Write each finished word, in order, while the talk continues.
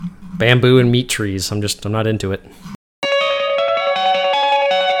bamboo and meat trees. I'm not into it.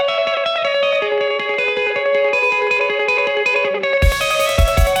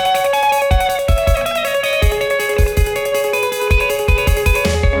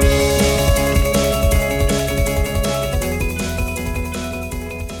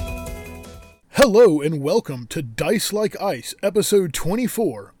 Hello and welcome to Dice Like Ice, episode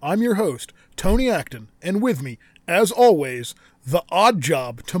 24. I'm your host, Tony Acton, and with me, as always, the odd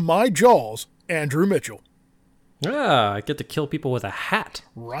job to my jaws, Andrew Mitchell. I get to kill people with a hat.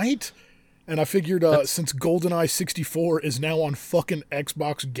 Right? And I figured since GoldenEye 64 is now on fucking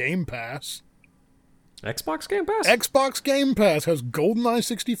Xbox Game Pass. Xbox Game Pass? Xbox Game Pass has GoldenEye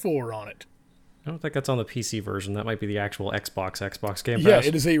 64 on it. I don't think that's on the PC version. That might be the actual Xbox Game Pass. Yeah,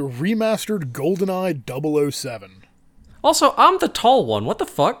 it is a remastered GoldenEye 007. Also, I'm the tall one. What the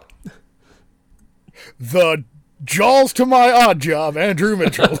fuck? The jaws to my odd job, Andrew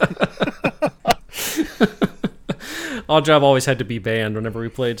Mitchell. Odd Job always had to be banned whenever we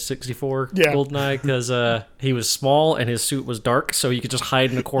played 64 GoldenEye because he was small and his suit was dark, so you could just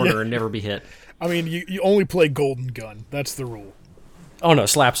hide in a corner and never be hit. I mean, you only play Golden Gun. That's the rule. Oh no,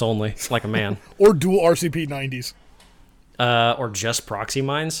 slaps only, like a man. Or dual RCP 90s. Or just proxy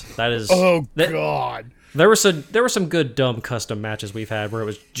mines. That is. God. There were some good dumb custom matches we've had where it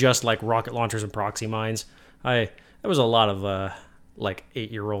was just like rocket launchers and proxy mines. There was a lot of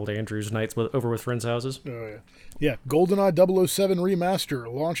 8-year-old Andrews nights over with friends' houses. Oh yeah. Yeah, GoldenEye 007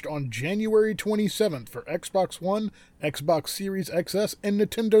 Remaster launched on January 27th for Xbox One, Xbox Series XS, and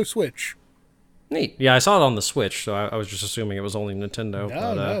Nintendo Switch. Neat. Yeah, I saw it on the Switch, so I was just assuming it was only Nintendo.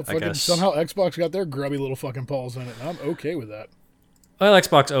 No, I guess somehow Xbox got their grubby little fucking paws in it, and I'm okay with that. Well,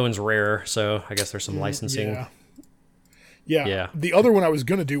 Xbox owns Rare, so I guess there's some licensing. Yeah. The other one I was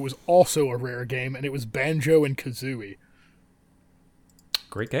going to do was also a Rare game, and it was Banjo and Kazooie.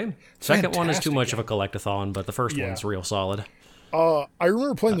 Great game. Second one is too much of a collectathon, but the first one's real solid. I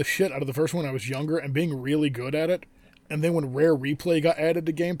remember playing the shit out of the first one when I was younger and being really good at it. And then when Rare Replay got added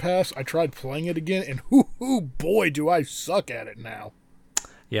to Game Pass, I tried playing it again, and boy, do I suck at it now.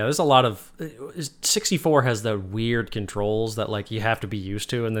 Yeah, there's a lot of... 64 has the weird controls that you have to be used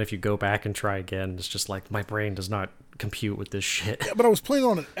to, and then if you go back and try again, it's just my brain does not compute with this shit. Yeah, but I was playing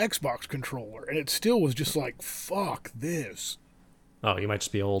on an Xbox controller, and it still was just fuck this. Oh, you might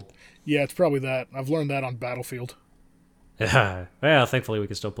just be old. Yeah, it's probably that. I've learned that on Battlefield. Yeah, thankfully we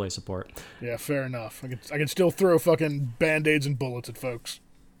can still play support. Yeah, fair enough. I can still throw fucking Band-Aids and bullets at folks.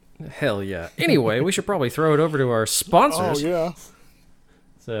 Hell yeah. Anyway, we should probably throw it over to our sponsors. Oh, yeah.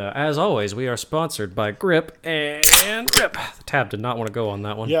 So, as always, we are sponsored by Grip and Rip. The tab did not want to go on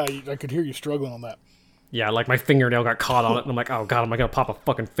that one. Yeah, I could hear you struggling on that. Yeah, my fingernail got caught on it, and I'm like, oh god, am I going to pop a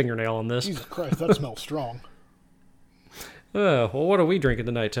fucking fingernail on this? Jesus Christ, that smells strong. Well, what are we drinking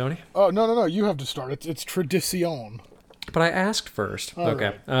tonight, Tony? Oh, no, you have to start. It's Tradition. But I asked first. All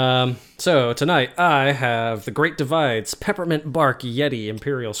okay. Right. So tonight I have the Great Divide's Peppermint Bark Yeti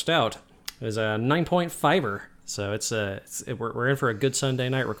Imperial Stout. It's a 9.5er. So we're in for a good Sunday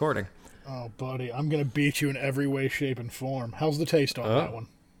night recording. Oh, buddy, I'm gonna beat you in every way, shape, and form. How's the taste on that one?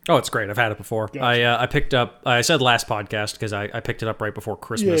 Oh, it's great. I've had it before. Gotcha. I picked up... I said last podcast because I picked it up right before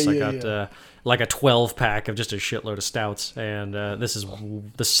Christmas. I got a 12-pack of just a shitload of stouts, and this is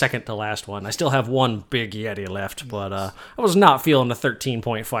the second to last one. I still have one big Yeti left, but I was not feeling the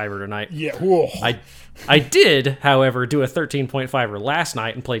 13.5er tonight. Yeah, whoa. I did, however, do a 13.5er last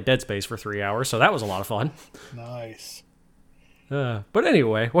night and play Dead Space for 3 hours, so that was a lot of fun. Nice. But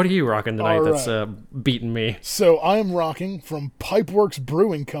anyway, what are you rocking tonight that's beating me? So I am rocking from Pipeworks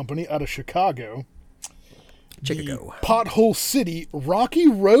Brewing Company out of Chicago. The Pothole City Rocky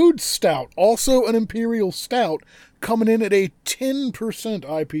Road Stout, also an Imperial Stout, coming in at a 10%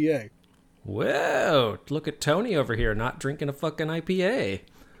 IPA. Whoa, look at Tony over here not drinking a fucking IPA.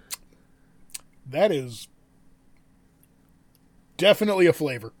 That is definitely a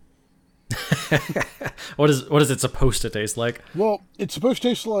flavor. What is it supposed to taste like? Well, it's supposed to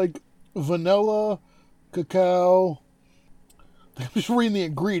taste like vanilla, cacao. I'm just reading the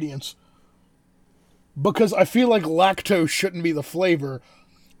ingredients. Because I feel like lactose shouldn't be the flavor,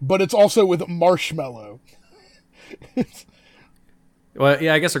 but it's also with marshmallow. Well,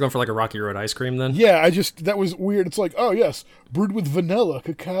 yeah, I guess they're going for a Rocky Road ice cream then. Yeah, that was weird. It's like, oh yes, brewed with vanilla,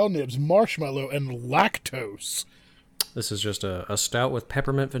 cacao nibs, marshmallow, and lactose. This is just a stout with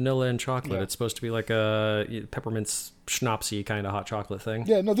peppermint, vanilla, and chocolate. Yeah. It's supposed to be like a peppermint schnapsy kind of hot chocolate thing.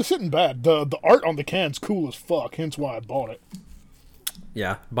 Yeah, no, this isn't bad. The art on the can's cool as fuck, hence why I bought it.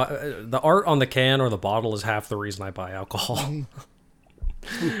 Yeah, but the art on the can or the bottle is half the reason I buy alcohol.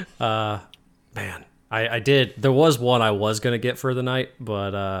 Man, I did. There was one I was going to get for the night,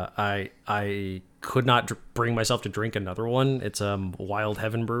 but I could not bring myself to drink another one. It's Wild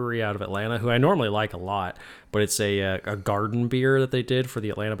Heaven Brewery out of Atlanta, who I normally like a lot, but it's a garden beer that they did for the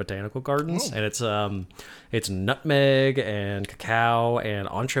Atlanta Botanical Gardens, and it's nutmeg and cacao and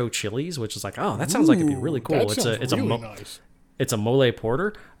ancho chilies, which is like, oh, that sounds like it'd be really cool. Nice. It's a mole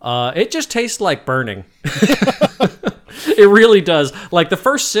porter. It just tastes like burning. It really does. Like the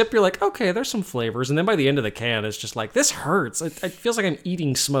first sip, you're like, okay, there's some flavors, and then by the end of the can, it's just like, this hurts. It feels like I'm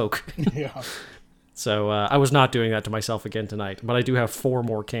eating smoke. Yeah. So I was not doing that to myself again tonight, but I do have 4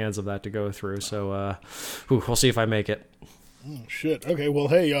 more cans of that to go through. So we'll see if I make it. Oh, shit. Okay. Well,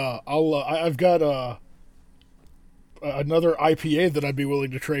 hey, I've got another IPA that I'd be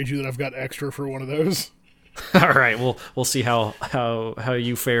willing to trade you that I've got extra for one of those. All right. We'll see how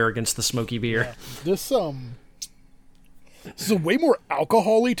you fare against the smoky beer. Yeah. This is a way more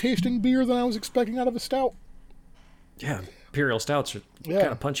alcohol-y tasting beer than I was expecting out of a stout. Yeah. Imperial stouts are kind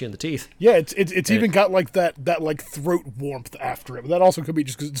of punchy in the teeth. Yeah, it's even got like that like throat warmth after it. But that also could be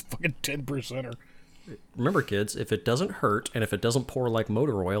just because it's fucking 10%er. Remember, kids, if it doesn't hurt and if it doesn't pour like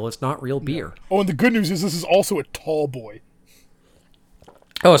motor oil, it's not real beer. Oh, and the good news is this is also a tall boy.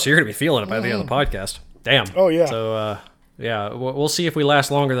 Oh, so you're going to be feeling it by the end of the podcast. Damn. Oh, yeah. So, yeah, we'll see if we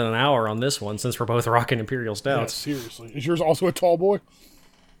last longer than an hour on this one since we're both rocking Imperial stouts. Yeah, seriously. Is yours also a tall boy?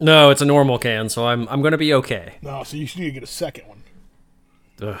 No, it's a normal can, so I'm going to be okay. No, so you need to get a second one.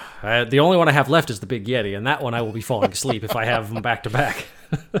 The only one I have left is the Big Yeti, and that one I will be falling asleep if I have them back to back.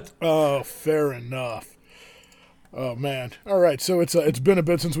 Oh, fair enough. Oh, man. All right, so it's been a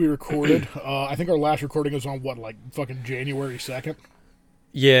bit since we recorded. I think our last recording was on, fucking January 2nd?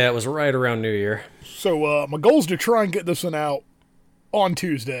 Yeah, it was right around New Year. So my goal is to try and get this one out on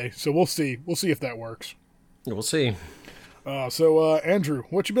Tuesday, so we'll see. We'll see if that works. We'll see. So Andrew,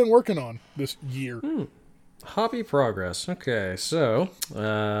 what you been working on this year? Hobby progress. Okay, so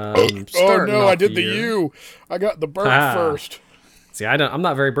oh no, I did the U. I got the burp first. See, I'm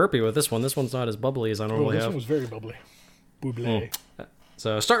not very burpy with this one. This one's not as bubbly as I normally have. This one was very bubbly. Bubbly.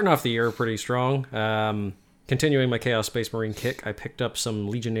 So starting off the year pretty strong. Continuing my Chaos Space Marine kick, I picked up some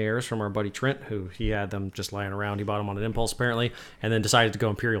Legionnaires from our buddy Trent, who he had them just lying around. He bought them on an impulse, apparently, and then decided to go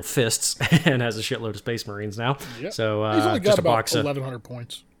Imperial Fists and has a shitload of Space Marines now. Yep. So he's only got just about a box 1,100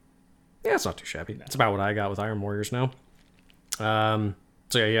 points. Yeah, it's not too shabby. It's about what I got with Iron Warriors now. So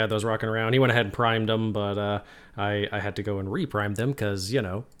yeah, those rocking around. He went ahead and primed them, but I had to go and re-prime them because,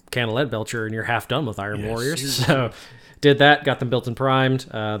 can of lead belcher and you're half done with Iron Warriors. Seriously. So did that, got them built and primed.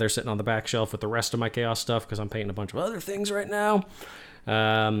 They're sitting on the back shelf with the rest of my Chaos stuff because I'm painting a bunch of other things right now.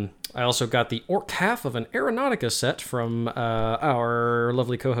 I also got the Orc half of an Aeronautica set from our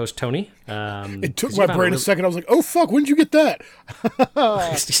lovely co-host Tony. It took my brain a second. I was like, oh fuck, when did you get that?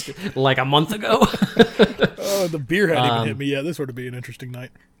 Like a month ago. Oh, the beer hadn't even hit me yet. This would be an interesting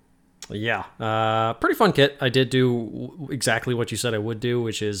night. Yeah, pretty fun kit. I did do exactly what you said I would do,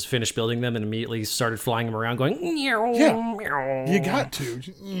 which is finish building them and immediately started flying them around going, meow, yeah, you got to.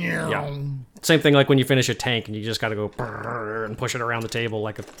 Yeah. Same thing like when you finish a tank and you just got to go and push it around the table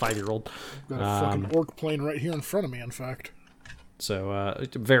like a 5-year-old. Got a fucking orc plane right here in front of me, in fact. So,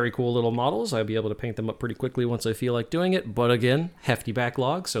 very cool little models. I'll be able to paint them up pretty quickly once I feel like doing it. But again, hefty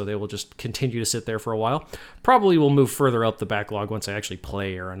backlog, so they will just continue to sit there for a while. Probably will move further up the backlog once I actually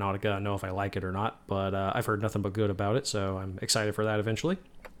play Aeronautica and know if I like it or not. But I've heard nothing but good about it, so I'm excited for that eventually.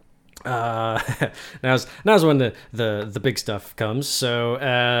 Now's when the big stuff comes.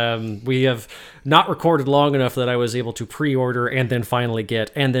 So we have not recorded long enough that I was able to pre-order and then finally get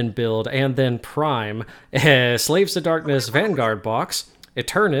and then build and then prime Slaves to Darkness Vanguard box,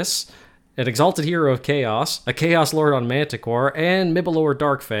 Eternus, an Exalted Hero of Chaos, a Chaos Lord on Manticore, and Mibelor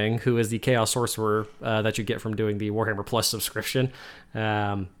Darkfang, who is the Chaos Sorcerer that you get from doing the Warhammer Plus subscription.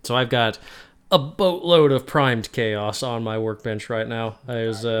 So I've got a boatload of primed chaos on my workbench right now.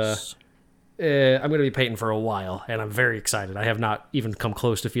 I'm going to be painting for a while, and I'm very excited. I have not even come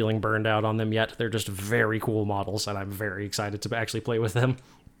close to feeling burned out on them yet. They're just very cool models, and I'm very excited to actually play with them.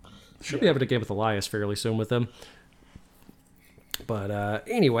 Should be able to game with Elias fairly soon with them. But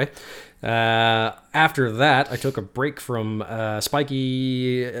anyway, after that, I took a break from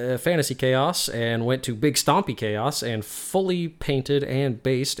spiky fantasy chaos and went to big stompy chaos and fully painted and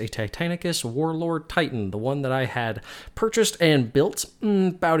based a Titanicus Warlord Titan, the one that I had purchased and built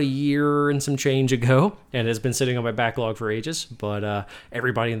about a year and some change ago, and has been sitting on my backlog for ages. But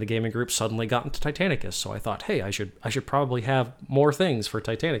everybody in the gaming group suddenly got into Titanicus, so I thought, hey, I should probably have more things for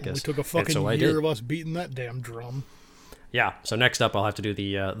Titanicus. We took a fucking year of us beating that damn drum. Yeah, so next up I'll have to do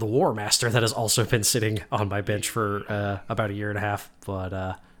the War Master that has also been sitting on my bench for about a year and a half,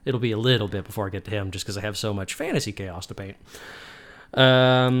 but it'll be a little bit before I get to him, just because I have so much fantasy chaos to paint.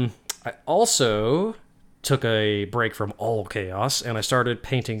 I also took a break from all chaos, and I started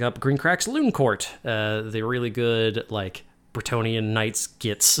painting up Greencrack's Loon Court, the really good, like, Bretonnian Knights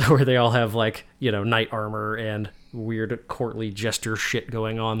Gits, where they all have, like, knight armor and weird courtly gesture shit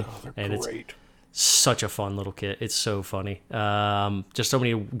going on. Oh, and great. It's such a fun little kit. It's so funny. Just so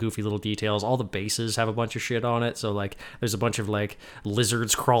many goofy little details. All the bases have a bunch of shit on it. So, like, there's a bunch of, like,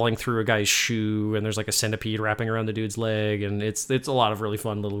 lizards crawling through a guy's shoe, and there's, like, a centipede wrapping around the dude's leg, and it's a lot of really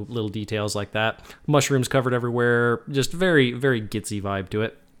fun little details like that. Mushrooms covered everywhere. Just very, very Gitsy vibe to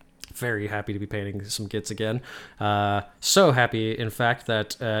it. Very happy to be painting some Gits again. So happy, in fact,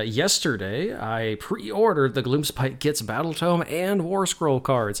 that yesterday I pre-ordered the Gloomspite Gits Battle Tome and War Scroll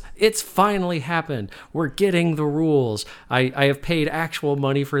cards. It's finally happened. We're getting the rules. I have paid actual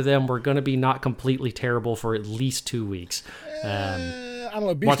money for them. We're going to be not completely terrible for at least 2 weeks. I don't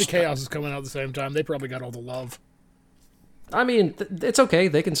know. Beast of Chaos is coming out at the same time. They probably got all the love. I mean, it's okay.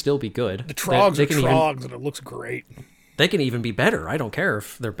 They can still be good. The Trogs are Trogs, and it looks great. They can even be better. I don't care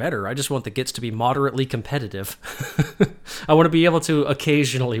if they're better. I just want the Gits to be moderately competitive. I want to be able to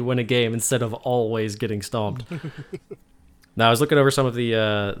occasionally win a game instead of always getting stomped. Now, I was looking over some of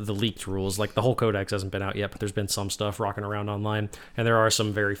the leaked rules. Like, the whole codex hasn't been out yet, but there's been some stuff rocking around online, and there are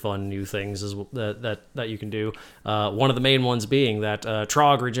some very fun new things that you can do. One of the main ones being that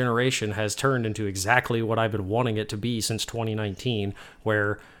Trog regeneration has turned into exactly what I've been wanting it to be since 2019,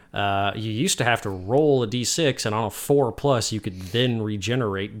 where you used to have to roll a d6, and on a 4+, you could then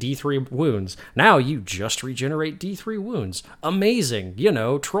regenerate d3 wounds. Now you just regenerate d3 wounds. Amazing.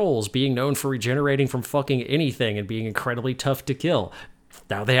 Trolls being known for regenerating from fucking anything and being incredibly tough to kill.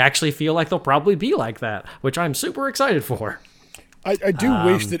 Now they actually feel like they'll probably be like that, which I'm super excited for. I do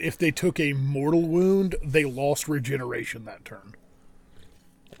wish that if they took a mortal wound, they lost regeneration that turn.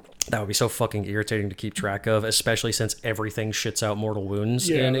 That would be so fucking irritating to keep track of, especially since everything shits out mortal wounds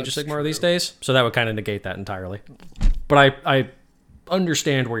in Age of Sigmar these days. So that would kind of negate that entirely. But I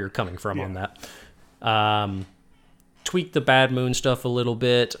understand where you're coming from on that. Tweak the Bad Moon stuff a little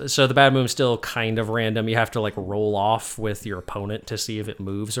bit. So the Bad Moon's still kind of random. You have to, like, roll off with your opponent to see if it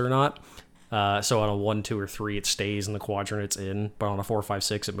moves or not. So on a 1, 2, or 3, it stays in the quadrant it's in, but on a 4, 5,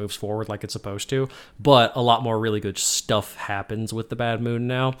 6, it moves forward like it's supposed to. But a lot more really good stuff happens with the Bad Moon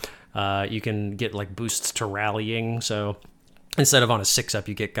now. You can get, like, boosts to rallying, so instead of on a 6-up,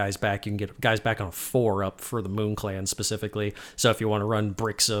 you get guys back. You can get guys back on a 4-up for the Moon Clan specifically. So if you want to run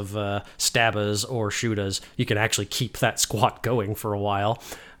bricks of Stabas or Shootas, you can actually keep that squat going for a while.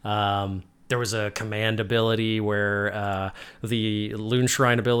 There was a command ability where the Loon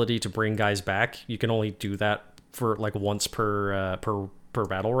Shrine ability to bring guys back, you can only do that for, like, once per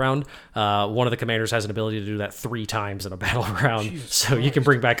battle round. One of the commanders has an ability to do that 3 times in a battle round. So you can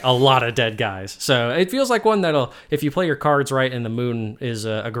bring back a lot of dead guys. So it feels like one that'll, if you play your cards right and the moon is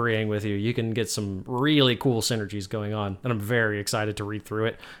agreeing with you, you can get some really cool synergies going on. And I'm very excited to read through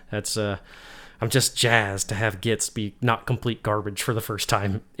it. That's I'm just jazzed to have Gits be not complete garbage for the first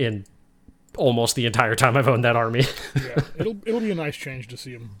time in almost the entire time I've owned that army. Yeah, it'll be a nice change to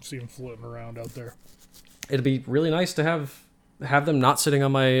see him floating around out there. It'd be really nice to have them not sitting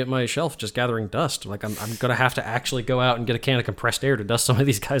on my shelf just gathering dust. Like, I'm gonna have to actually go out and get a can of compressed air to dust some of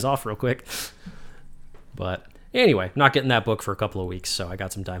these guys off real quick. But anyway, not getting that book for a couple of weeks, so I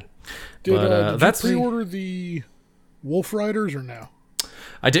got some time. Did you pre-order the Wolf Riders or no?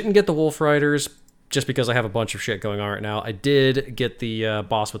 I didn't get the Wolf Riders just because I have a bunch of shit going on right now. I did get the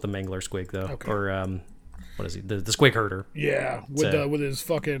boss with the Mangler Squig, though. Okay. Or, what is he? The Squig Herder. Yeah, with his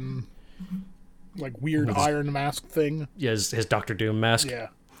fucking, like, weird iron mask thing. Yeah, his Dr. Doom mask. Yeah.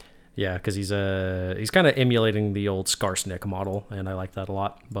 Yeah, because he's kind of emulating the old Skarsnik model, and I like that a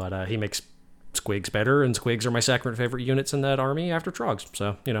lot. But he makes Squigs better, and Squigs are my second favorite units in that army after Trogs.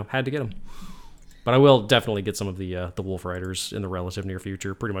 So, had to get them. But I will definitely get some of the Wolf Riders in the relative near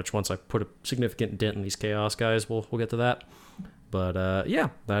future. Pretty much once I put a significant dent in these Chaos guys, we'll get to that. But yeah,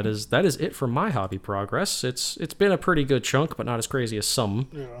 that is it for my hobby progress. It's been a pretty good chunk, but not as crazy as some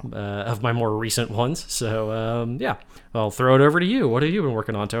of my more recent ones. So yeah, I'll throw it over to you. What have you been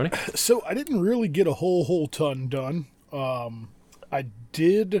working on, Tony? So I didn't really get a whole ton done. I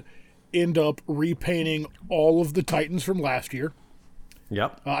did end up repainting all of the Titans from last year.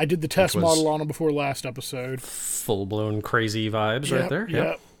 Yep. I did the test model on them before last episode. Full-blown crazy vibes right there.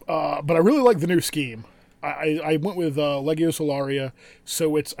 Yep. But I really like the new scheme. I went with Legio Solaria,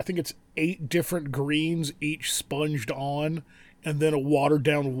 so I think it's 8 different greens, each sponged on, and then a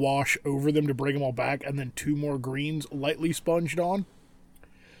watered-down wash over them to bring them all back, and then 2 more greens lightly sponged on.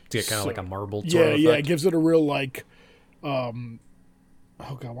 To get kind of like a marbled sort of effect. Yeah, it gives it a real, like, I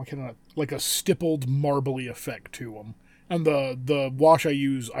oh god, why can't I, like a stippled marbly effect to them. And the wash I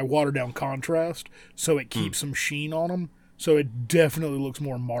use, I water down contrast, so it keeps some sheen on them. So it definitely looks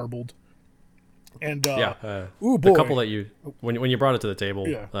more marbled. And ooh boy, the couple that you when you brought it to the table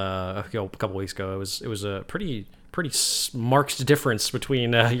Yeah. a couple weeks ago, it was a pretty marked difference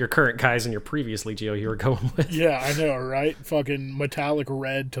between your current guys and your previous Legio you were going with. Yeah, I know, right? Fucking metallic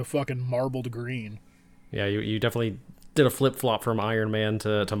red to fucking marbled green. Yeah, you definitely did a flip flop from Iron Man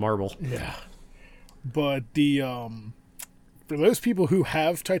to marble. Yeah, but the for those people who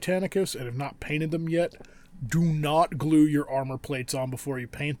have Titanicus and have not painted them yet, do not glue your armor plates on before you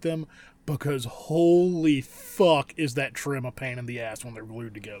paint them, because holy fuck is that trim a pain in the ass when they're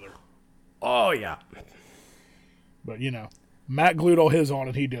glued together. Oh yeah. But you know, Matt glued all his on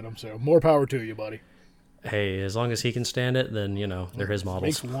and he did them, so more power to you, buddy. Hey, as long as he can stand it, then you know they're his models.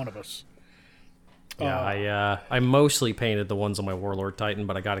 Makes one of us. Yeah, I mostly painted the ones on my Warlord Titan,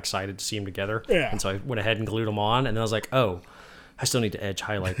 but I got excited to see them together. Yeah. And so I went ahead and glued them on, and then I was like, oh, I still need to edge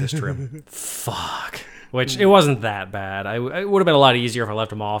highlight this trim. Fuck. Which, it wasn't that bad. It would have been a lot easier if I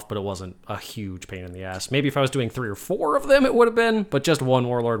left them off, but it wasn't a huge pain in the ass. Maybe if I was doing 3 or 4 of them, it would have been, but just one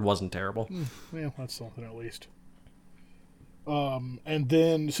Warlord wasn't terrible. Well, that's something at least. And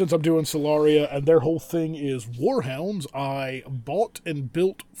then, since I'm doing Solaria, and their whole thing is Warhounds, I bought and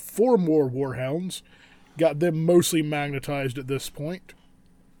built 4 more Warhounds. Got them mostly magnetized at this point.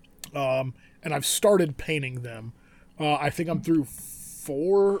 And I've started painting them. I think I'm through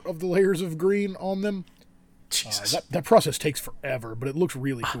 4 of the layers of green on them. That process takes forever, but it looks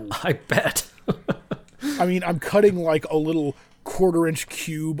really cool. I bet. I mean, I'm cutting like a little 1/4-inch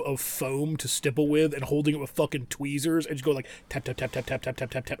cube of foam to stipple with and holding it with fucking tweezers and just go like tap, tap, tap, tap, tap, tap, tap,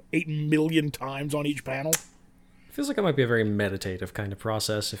 tap, tap 8 million times on each panel. Feels like it might be a very meditative kind of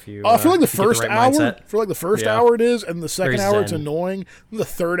process if you. For like the first hour, mindset. Hour it is, and the second Very hour it's zen. annoying. And the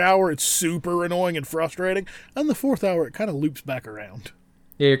third hour it's super annoying and frustrating, and the fourth hour it kind of loops back around.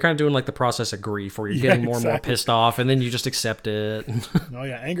 Yeah, you're kind of doing like the process of grief, where you're getting more and more pissed off, and then you just accept it. Oh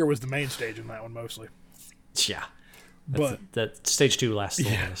yeah, anger was the main stage in that one mostly. Yeah, But that stage 2 lasts the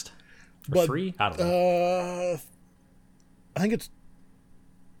longest. Or 3? I don't know. I think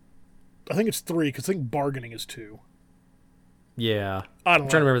it's 3 because I think bargaining is 2. Yeah, I don't know. I'm trying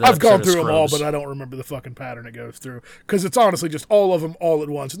to remember that I've gone episode of through them all, Scrubs. but I don't remember the fucking pattern it goes through. Because it's honestly just all of them all at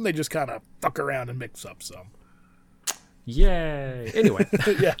once, and they just kind of fuck around and mix up some. Yay! Anyway,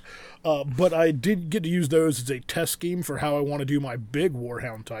 Yeah. But I did get to use those as a test scheme for how I want to do my big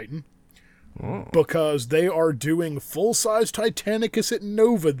Warhound Titan. Because they are doing full-size Titanicus at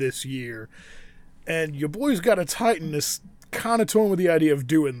Nova this year. And your boy's got a Titan that's kind of toying with the idea of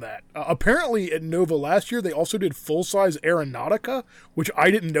doing that. Apparently at Nova last year, they also did full-size Aeronautica, which I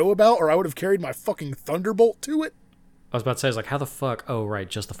didn't know about, or I would have carried my fucking Thunderbolt to it. I was about to say, I was like, how the fuck? Oh, right,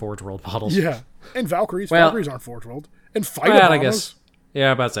 just the Forge World models. Yeah. And Valkyries. Well- Valkyries aren't Forge World. And Fight Well, I guess. Yeah,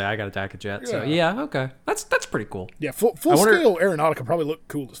 I'm about to say, I got a DACA jet, so Yeah. yeah, okay. That's pretty cool. Yeah, full wonder- scale Aeronautica probably look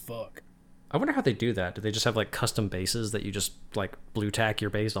cool as fuck. I wonder how they do that. Do they just have, like, custom bases that you just, like, blue tack your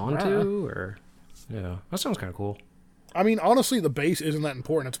base onto? Or, yeah, that sounds kind of cool. I mean, honestly, the base isn't that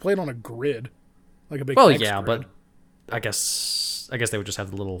important. It's played on a grid. Like a big Well, hex yeah, grid. but I guess they would just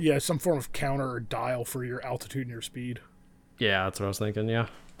have the little... Yeah, some form of counter or dial for your altitude and your speed. Yeah, that's what I was thinking, yeah.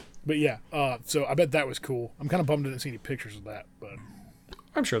 But yeah, so I bet that was cool. I'm kind of bummed I didn't see any pictures of that, but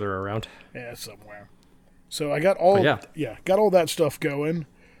I'm sure they're around. yeah, somewhere. So I got all got all that stuff going.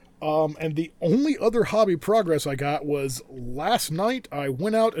 And the only other hobby progress I got was last night I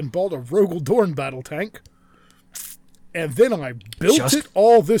went out and bought a Rogel Dorn battle tank. And then I built it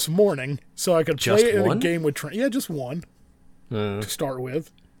all this morning so I could play it in a game with Trent. Yeah, just one to start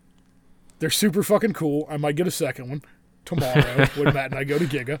with. They're super fucking cool. I might get a second one tomorrow when Matt and I go to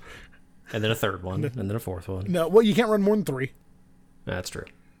Giga. And then a third one, and then a fourth one. No, well, you can't run more than 3. That's true.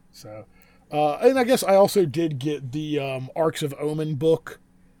 So, and I guess I also did get the Arcs of Omen book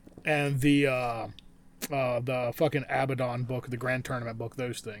and the fucking Abaddon book, the Grand Tournament book,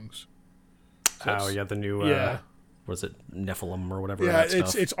 those things. So Oh, yeah, the new, what is it, Nephilim or whatever. yeah, that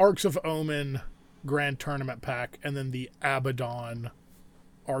stuff. it's Arcs of Omen Grand Tournament pack, and then the Abaddon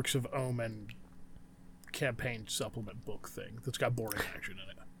Arcs of Omen campaign supplement book thing that's got boarding action in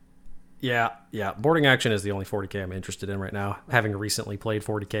it. Yeah. Boarding action is the only 40k I'm interested in right now. Having recently played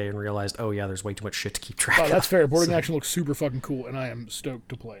 40k and realized, oh yeah, there's way too much shit to keep track of. Oh, that's fair. Boarding action looks super fucking cool, and I am stoked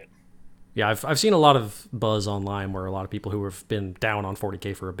to play it. Yeah, I've seen a lot of buzz online where a lot of people who have been down on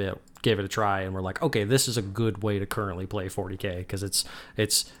 40k for a bit gave it a try and were like, okay, this is a good way to currently play 40k because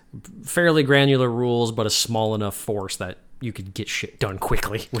it's fairly granular rules, but a small enough force that you could get shit done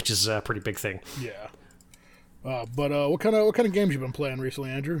quickly, which is a pretty big thing. Yeah. But what kind of games you been playing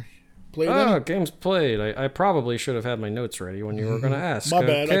recently, Andrew? Played any? Games played. I probably should have had my notes ready when you were going to ask. My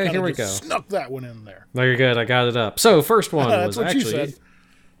bad. Okay, I here we go. Snuck that one in there. No, you're good. I got it up. So first one That's was what you actually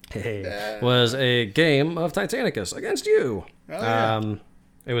was a game of Titanicus against you. Oh, yeah.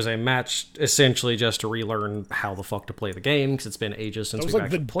 It was a match essentially just to relearn how the fuck to play the game because it's been ages since we've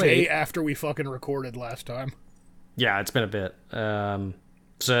actually played. It was like the day after we fucking recorded last time. Yeah, it's been a bit.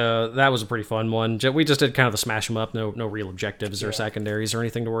 So that was a pretty fun one. We just did kind of the smash 'em up, no real objectives or secondaries or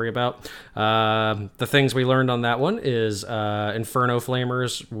anything to worry about. The things we learned on that one is Inferno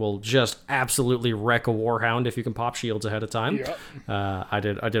Flamers will just absolutely wreck a Warhound if you can pop shields ahead of time. Yep. I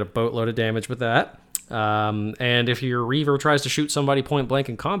did a boatload of damage with that. And if your Reaver tries to shoot somebody point blank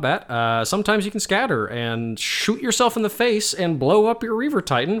in combat, sometimes you can scatter and shoot yourself in the face and blow up your Reaver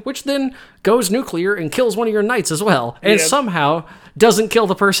Titan, which then goes nuclear and kills one of your knights as well, and somehow doesn't kill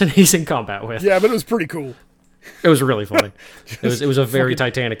the person he's in combat with. Yeah, but it was pretty cool. It was really funny. It was a very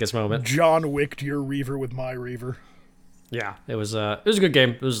Titanicus moment. John Wicked your Reaver with my Reaver. Yeah, it was a good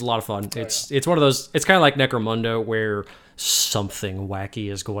game. It was a lot of fun. It's one of those. It's kind of like Necromundo where something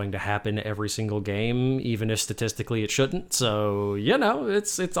wacky is going to happen every single game, even if statistically it shouldn't. So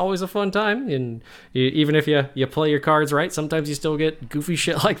it's always a fun time. And even if you play your cards right, sometimes you still get goofy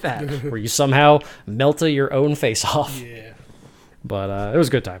shit like that where you somehow melt your own face off. Yeah. But it was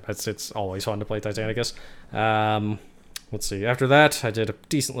a good time. It's always fun to play Titanicus. Let's see. After that, I did a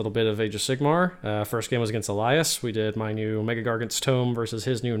decent little bit of Age of Sigmar. First game was against Elias. We did my new Mega Gargant's Tome versus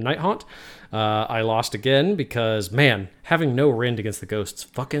his new Nighthaunt. I lost again because, man, having no rend against the ghosts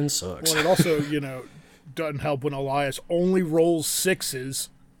fucking sucks. Well, it also, doesn't help when Elias only rolls 6s.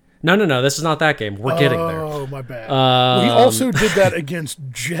 No. This is not that game. We're getting there. Oh, my bad. Well, he also did that against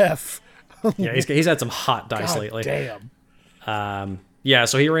Jeff. Yeah, he's had some hot dice lately. Damn. Yeah,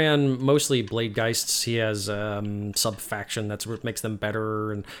 so he ran mostly Blade Geists. He has sub-faction that's what makes them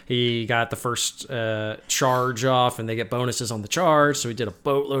better, and he got the first charge off, and they get bonuses on the charge, so he did a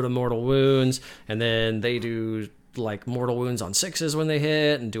boatload of Mortal Wounds, and then they do like Mortal Wounds on 6s when they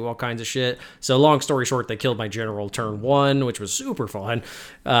hit, and do all kinds of shit. So long story short, they killed my general turn 1, which was super fun.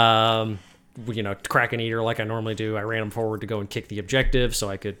 Kraken Eater like I normally do. I ran him forward to go and kick the objective so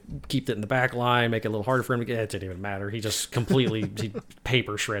I could keep it in the back line, make it a little harder for him to get. It didn't even matter. He just completely he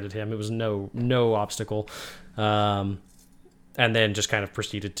paper shredded him. It was no obstacle. And then just kind of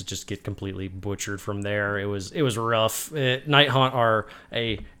proceeded to just get completely butchered from there. It was rough. Nighthaunt are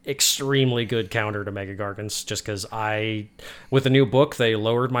a extremely good counter to Mega Gargants just because with the new book, they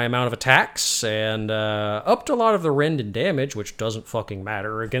lowered my amount of attacks and upped a lot of the rend and damage, which doesn't fucking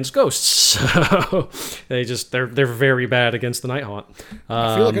matter against ghosts. So they're very bad against the Nighthaunt.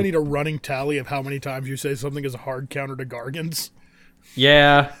 I feel like I need a running tally of how many times you say something is a hard counter to Gargants.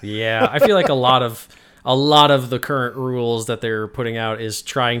 Yeah. I feel like a lot of the current rules that they're putting out is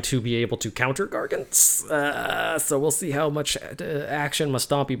trying to be able to counter Gargants. So we'll see how much action my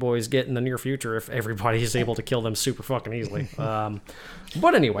Stompy Boys get in the near future if everybody is able to kill them super fucking easily. But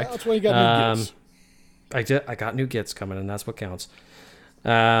anyway. That's why you got new gits. I got new gits coming, and that's what counts.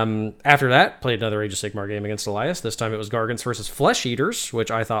 After that, played another Age of Sigmar game against Elias. This time it was Gargants versus Flesh Eaters,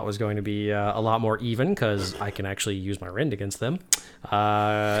 which I thought was going to be a lot more even because I can actually use my rend against them.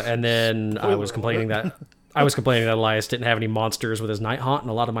 And then I was complaining that Elias didn't have any monsters with his Nighthaunt, and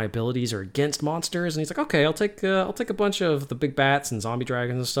a lot of my abilities are against monsters. And he's like, "Okay, I'll take a bunch of the big bats and zombie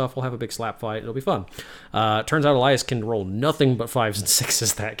dragons and stuff. We'll have a big slap fight. It'll be fun." Turns out Elias can roll nothing but 5s and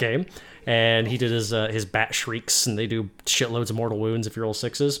 6s that game. And he did his bat shrieks, and they do shitloads of mortal wounds if you roll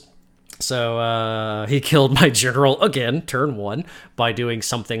 6s. So he killed my general again, turn 1, by doing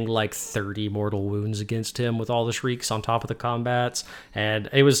something like 30 mortal wounds against him with all the shrieks on top of the combats. And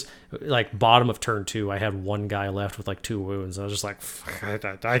it was like bottom of turn 2, I had one guy left with like 2 wounds. I was just like,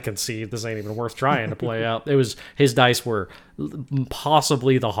 I can see this ain't even worth trying to play out. His dice were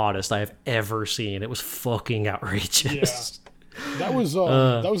possibly the hottest I have ever seen. It was fucking outrageous. Yeah. That was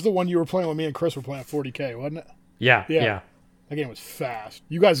the one you were playing with me and Chris were playing at 40K, wasn't it? Yeah. That game was fast.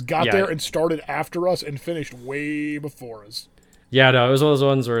 You guys got there and started after us and finished way before us. Yeah, no, it was one of those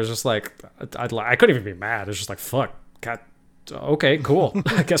ones where it's just like, I couldn't even be mad. It's just like, fuck, God, okay, cool.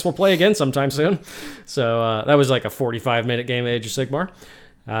 I guess we'll play again sometime soon. So that was like a 45-minute game of Age of Sigmar.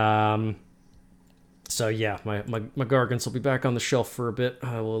 So yeah, my Gargants will be back on the shelf for a bit.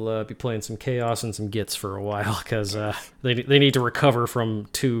 I will be playing some Chaos and some Gits for a while because they need to recover from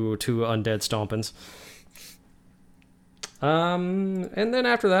two undead stompins. And then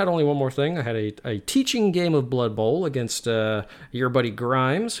after that, only one more thing. I had a teaching game of Blood Bowl against your buddy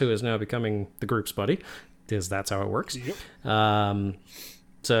Grimes, who is now becoming the group's buddy, because that's how it works. Yep.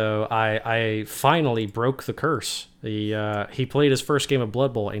 So I finally broke the curse. He played his first game of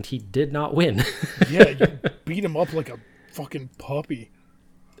Blood Bowl, and he did not win. Yeah, you beat him up like a fucking puppy.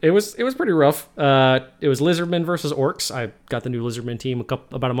 It was pretty rough. It was Lizardmen versus Orcs. I got the new Lizardmen team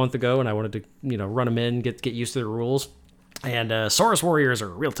about a month ago, and I wanted to run them in, get used to the rules. And Saurus Warriors are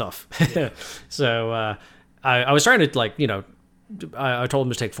real tough. So I was trying to I told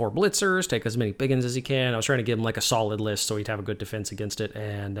him to take 4 blitzers, take as many big ones as he can. I was trying to give him like a solid list so he'd have a good defense against it.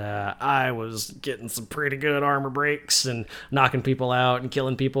 And I was getting some pretty good armor breaks and knocking people out and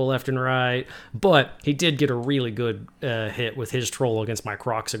killing people left and right. But he did get a really good hit with his troll against my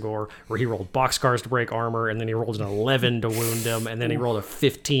Kroxigor, where he rolled boxcars to break armor, and then he rolled an 11 to wound him, and then he rolled a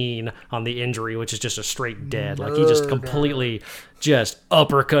 15 on the injury, which is just a straight dead. Like, he just completely just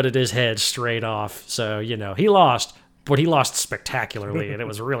uppercutted his head straight off. So, he lost. But he lost spectacularly, and it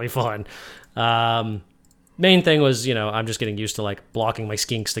was really fun. Main thing was, I'm just getting used to like blocking my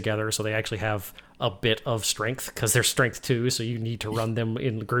skinks together, so they actually have a bit of strength, because they're strength 2, so you need to run them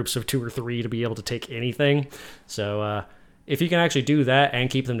in groups of 2 or 3 to be able to take anything. So if you can actually do that and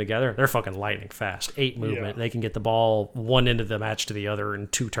keep them together, they're fucking lightning fast. 8 movement. Yeah. They can get the ball one end of the match to the other in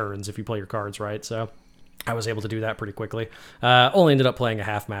 2 turns if you play your cards right. So I was able to do that pretty quickly. Only ended up playing a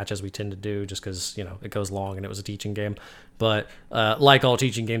half match, as we tend to do, just because, it goes long and it was a teaching game. But like all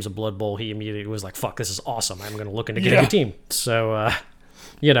teaching games of Blood Bowl, he immediately was like, fuck, this is awesome. I'm going to look into getting a team. So,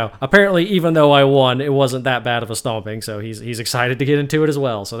 apparently, even though I won, it wasn't that bad of a stomping. So he's excited to get into it as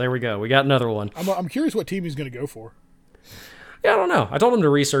well. So there we go. We got another one. I'm curious what team he's going to go for. Yeah, I don't know. I told him to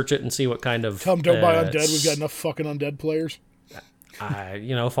research it and see what kind of... Tell him don't buy undead. We've got enough fucking undead players.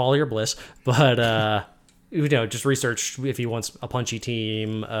 Follow your bliss. But... just research if he wants a punchy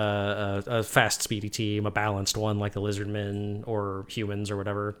team, a fast, speedy team, a balanced one like the Lizardmen or humans or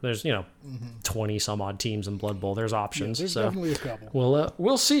whatever. There's 20 some odd teams in Blood Bowl. There's options. Yeah, there's definitely a couple.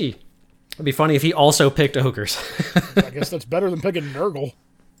 We'll see. It'd be funny if he also picked ogres. I guess that's better than picking Nurgle.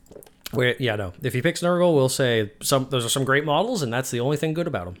 If he picks Nurgle, we'll say those are some great models, and that's the only thing good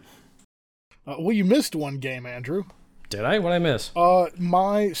about them. Well, you missed one game, Andrew. Did I? What'd I miss?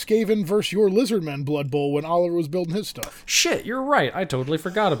 My Skaven versus your Lizardmen Blood Bowl when Oliver was building his stuff. Shit, you're right. I totally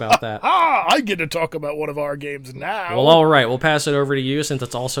forgot about that. I get to talk about one of our games now. Well, all right. We'll pass it over to you, since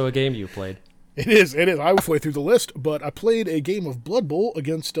it's also a game you played. It is. I was way through the list, but I played a game of Blood Bowl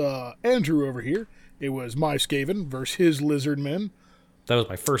against Andrew over here. It was my Skaven versus his Lizardmen. That was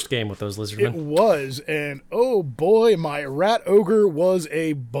my first game with those Lizardmen. It was, and oh boy, my Rat Ogre was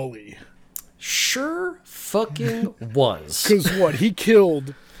a bully. Sure fucking was. Because what? He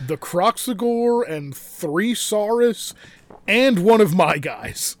killed the Kroxigor and 3 Saurus and one of my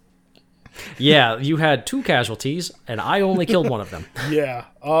guys. Yeah, you had 2 casualties, and I only killed one of them. Yeah.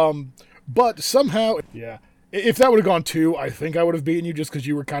 But somehow, if that would have gone 2, I think I would have beaten you just because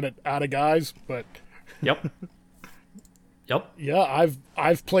you were kind of out of guys, but... Yep. Yeah,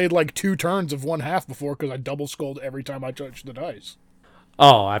 I've played like 2 turns of 1/2 before because I double skulled every time I touched the dice.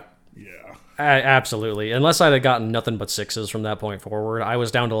 Oh, yeah. Absolutely. Unless I'd have gotten nothing but 6s from that point forward, I was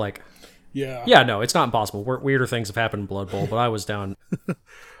down to like... Yeah, no, it's not impossible. Weirder things have happened in Blood Bowl, but I was down...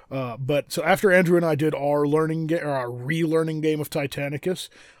 But so after Andrew and I did our relearning game of Titanicus,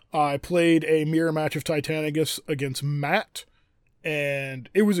 I played a mirror match of Titanicus against Matt, and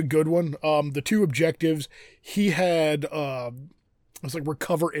it was a good one. The 2 objectives, he had... it was like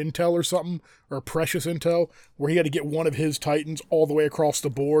recover intel or something, or precious intel, where he had to get one of his Titans all the way across the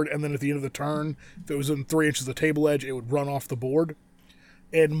board, and then at the end of the turn, if it was in 3 inches of the table edge, it would run off the board.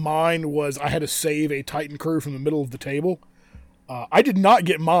 And mine was, I had to save a Titan crew from the middle of the table. I did not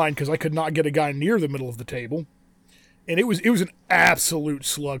get mine because I could not get a guy near the middle of the table. And it was an absolute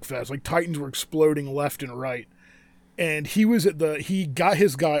slugfest. Like, Titans were exploding left and right. And he got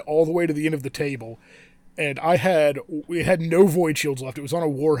his guy all the way to the end of the table. And we had no void shields left. It was on a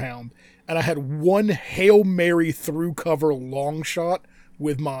Warhound. And I had 1 Hail Mary through cover long shot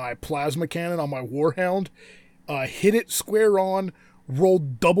with my plasma cannon on my Warhound. Hit it square on,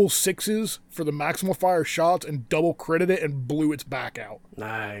 rolled double 6s for the maximal fire shots, and double critted it and blew its back out.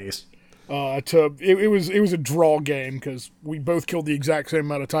 Nice. It was a draw game because we both killed the exact same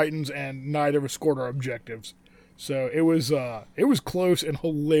amount of Titans and neither of us scored our objectives. So it was close and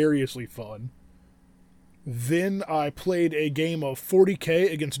hilariously fun. Then I played a game of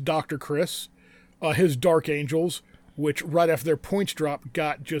 40k against Dr. Chris, his Dark Angels, which right after their points drop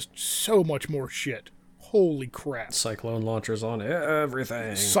got just so much more shit. Holy crap. Cyclone launchers on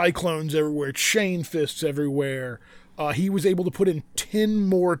everything. Cyclones everywhere, chain fists everywhere. He was able to put in 10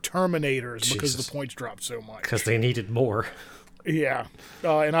 more Terminators because the points dropped so much. Because they needed more. Yeah.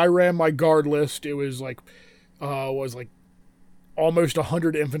 And I ran my guard list. It was like almost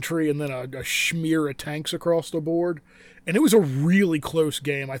 100 infantry and then a smear of tanks across the board. And it was a really close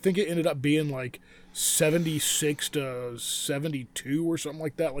game. I think it ended up being like 76 to 72 or something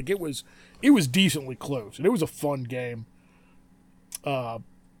like that. Like it was decently close, and it was a fun game.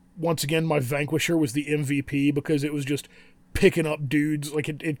 Once again, my Vanquisher was the MVP because it was just picking up dudes. Like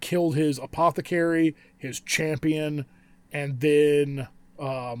it killed his apothecary, his champion, and then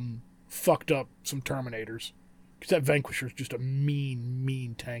fucked up some Terminators. Because that Vanquisher is just a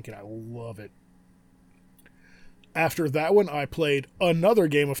mean tank, and I love it. After that one, I played another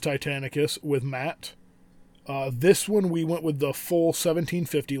game of Titanicus with Matt. This one, we went with the full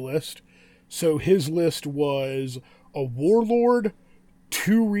 1750 list. So his list was a Warlord,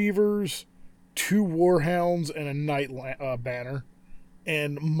 2 Reavers, 2 Warhounds, and a Knight banner.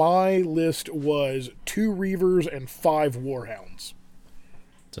 And my list was 2 Reavers and 5 Warhounds.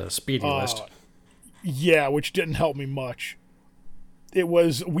 It's a speedy list. Yeah, which didn't help me much.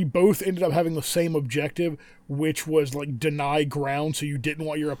 We both ended up having the same objective, which was like deny ground, so you didn't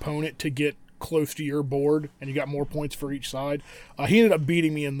want your opponent to get close to your board, and you got more points for each side. He ended up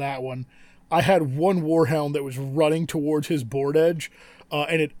beating me in that one. I had one Warhound that was running towards his board edge,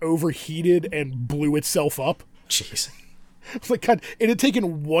 and it overheated and blew itself up. Jeez. It's like, God, it had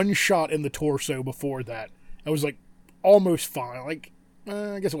taken one shot in the torso before that. I was like almost fine. Like,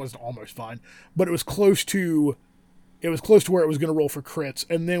 I guess it wasn't almost fine, but it was close to where it was going to roll for crits.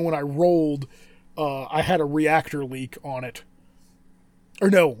 And then when I rolled, I had a reactor leak on it. Or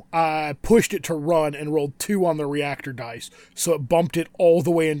no, I pushed it to run and rolled 2 on the reactor dice, so it bumped it all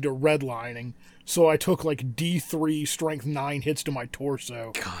the way into redlining. So I took like D3 strength 9 hits to my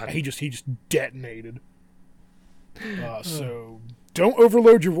torso. God. He just detonated. So don't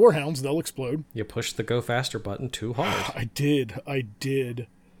overload your Warhounds, they'll explode. You pushed the go faster button too hard. I did.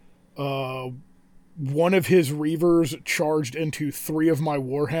 One of his Reavers charged into 3 of my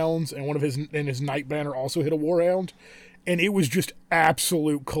Warhounds, and his Knight banner also hit a Warhound. And it was just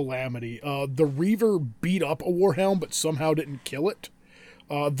absolute calamity. The Reaver beat up a Warhound, but somehow didn't kill it.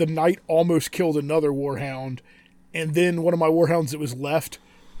 The Knight almost killed another Warhound. And then one of my Warhounds that was left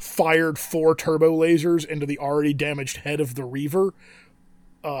fired 4 turbo lasers into the already damaged head of the Reaver.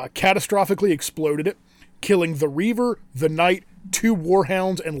 Catastrophically exploded it, killing the Reaver, the Knight, 2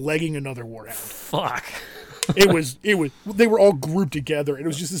 Warhounds, and legging another Warhound. Fuck. They were all grouped together, and it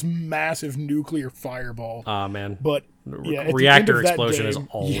was just this massive nuclear fireball. Man. But yeah, reactor explosion is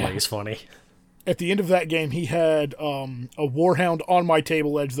always funny. At the end of that game, he had a Warhound on my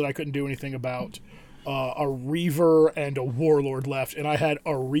table edge that I couldn't do anything about, a Reaver, and a Warlord left, and I had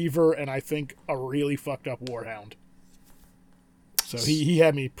a Reaver and I think a really fucked up Warhound. So he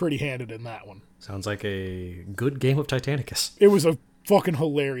had me pretty handed in that one. Sounds like a good game of Titanicus. It was a fucking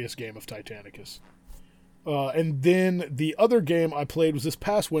hilarious game of Titanicus. And then the other game I played was this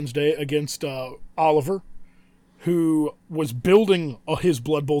past Wednesday against Oliver, who was building his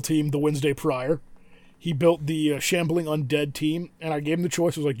Blood Bowl team the Wednesday prior. He built the Shambling Undead team, and I gave him the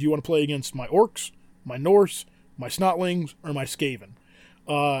choice. I was like, do you want to play against my Orcs, my Norse, my Snotlings, or my Skaven?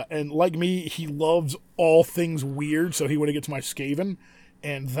 And like me, he loves all things weird, so he went against my Skaven,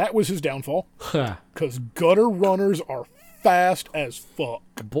 and that was his downfall. Because gutter runners are fast as fuck.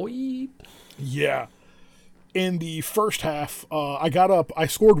 Boy. Yeah. In the first half, I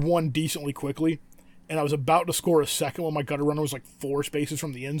scored 1 decently quickly, and I was about to score a second when my gutter runner was like 4 spaces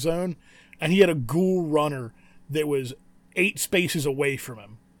from the end zone, and he had a ghoul runner that was 8 spaces away from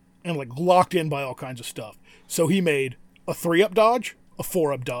him, and like locked in by all kinds of stuff. So he made a 3-up dodge, a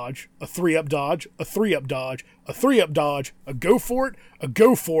 4-up dodge, a 3-up dodge, a 3-up dodge, a 3-up dodge, a go for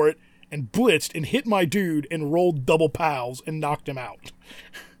it, and blitzed and hit my dude and rolled double pals and knocked him out.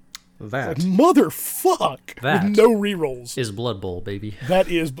 That like, motherfuck. That with no rerolls. Is Blood Bowl, baby.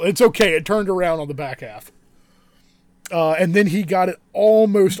 It's okay. It turned around on the back half. And then he got it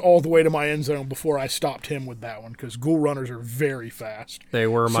almost all the way to my end zone before I stopped him with that one, because ghoul runners are very fast. They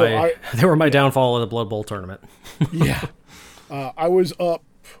were my downfall in the Blood Bowl tournament. Yeah. I was up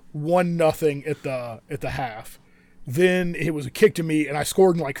 1-0 at the half. Then it was a kick to me, and I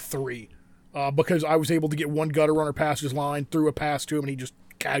scored in like 3 because I was able to get one gutter runner past his line, threw a pass to him, and he just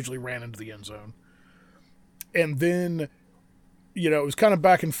casually ran into the end zone. And then, it was kind of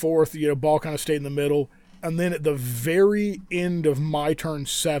back and forth. Ball kind of stayed in the middle. And then at the very end of my turn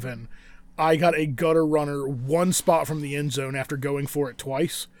 7, I got a gutter runner 1 spot from the end zone after going for it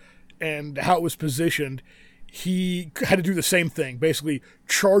twice. And how it was positioned, he had to do the same thing. Basically,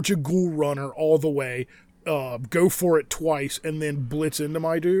 charge a ghoul runner all the way, go for it twice, and then blitz into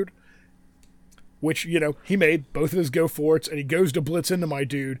my dude. which, he made both of his go forts, and he goes to blitz into my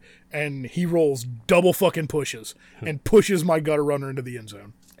dude, and he rolls double fucking pushes and pushes my gutter runner into the end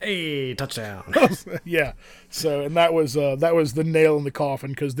zone. Hey, touchdown. Yeah. So, and that was the nail in the coffin,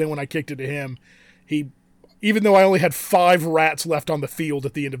 because then when I kicked it to him, even though I only had 5 rats left on the field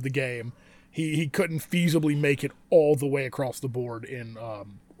at the end of the game, he couldn't feasibly make it all the way across the board in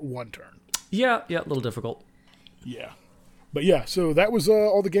one turn. Yeah, a little difficult. Yeah. But yeah, so that was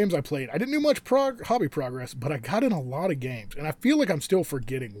all the games I played. I didn't do much hobby progress, but I got in a lot of games, and I feel like I'm still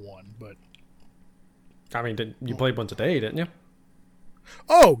forgetting one. But I mean, you played one today, didn't you?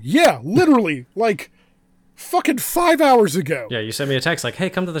 Oh yeah, literally like fucking 5 hours ago. Yeah, you sent me a text like, "Hey,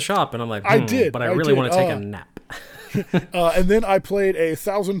 come to the shop," and I'm like, I did, but I really want to take a nap. And then I played a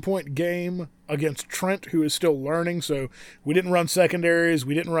 1,000-point game against Trent, who is still learning. So we didn't run secondaries,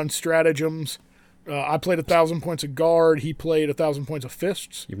 we didn't run stratagems. I played 1,000 points of guard. He played 1,000 points of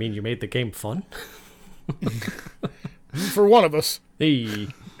fists. You mean you made the game fun? For one of us. Hey.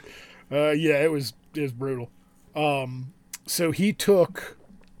 Yeah, it was brutal. So he took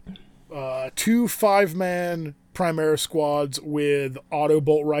 2 5-man Primera squads with auto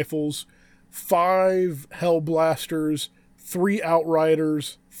bolt rifles, 5 Hell Blasters, 3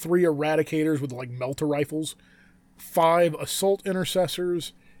 Outriders, 3 Eradicators with like melter rifles, 5 Assault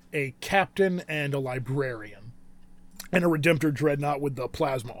Intercessors, a Captain, and a Librarian, and a Redemptor Dreadnought with the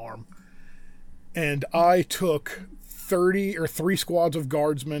plasma arm. And I took 3 squads of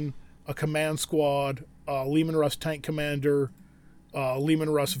Guardsmen, a Command Squad, a Leman Russ Tank Commander, a Leman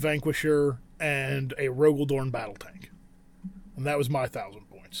Russ Vanquisher, and a Rogaldorn Battle Tank. And that was my 1,000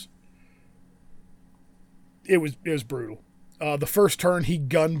 points. It was brutal. The first turn, he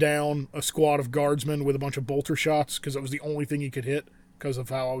gunned down a squad of Guardsmen with a bunch of bolter shots, because it was the only thing he could hit, because of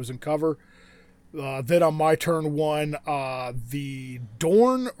how I was in cover. Then on my turn 1, the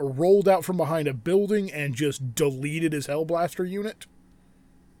Dorn rolled out from behind a building and just deleted his Hellblaster unit.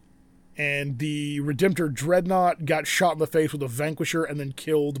 And the Redemptor Dreadnought got shot in the face with a Vanquisher and then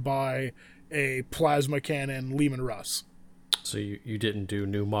killed by a Plasma Cannon Leman Russ. So you didn't do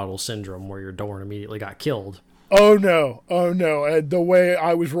New Model Syndrome where your Dorn immediately got killed. Oh no. The way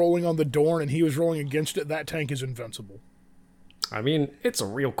I was rolling on the Dorn and he was rolling against it, that tank is invincible. I mean, it's a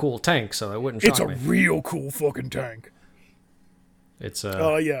real cool tank, so it wouldn't shock me. It's a real cool fucking tank. It's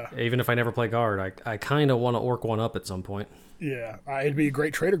yeah. Even if I never play guard, I kind of want to orc one up at some point. Yeah, it'd be a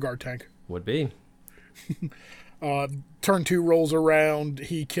great Trader Guard tank. Would be. Turn 2 rolls around,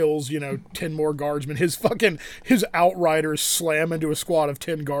 he kills, 10 more guardsmen. His Outriders slam into a squad of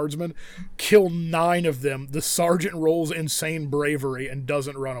 10 guardsmen, kill 9 of them. The sergeant rolls insane bravery and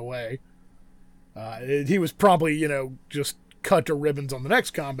doesn't run away. He was probably, just cut to ribbons on the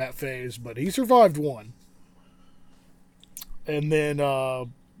next combat phase, but he survived 1. And then,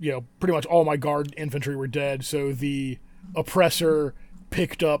 pretty much all my guard infantry were dead, so the Oppressor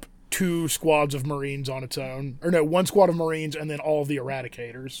picked up 2 squads of Marines on its own. Or no, 1 squad of Marines and then all of the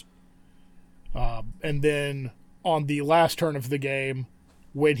Eradicators. And then on the last turn of the game,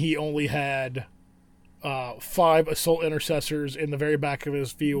 when he only had 5 Assault Intercessors in the very back of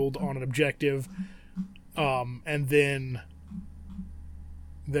his field on an objective, and then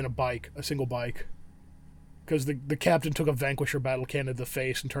a single bike. Because the captain took a Vanquisher battle cannon to the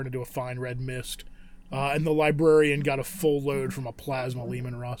face and turned into a fine red mist. And the Librarian got a full load from a Plasma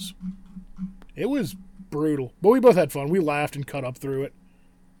Leman Russ. It was brutal. But we both had fun. We laughed and cut up through it.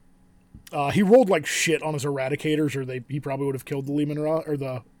 He rolled like shit on his Eradicators, or he probably would have killed the Leman Russ, or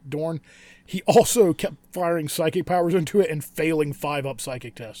the Dorn. He also kept firing Psychic powers into it and failing 5-up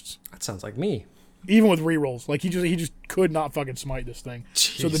Psychic tests. That sounds like me. Even with rerolls. Like, he just could not fucking smite this thing.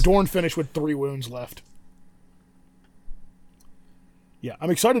 Jeez. So the Dorn finished with 3 wounds left. Yeah,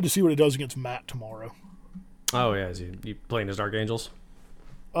 I'm excited to see what it does against Matt tomorrow. Oh, yeah. Is he playing his Dark Angels?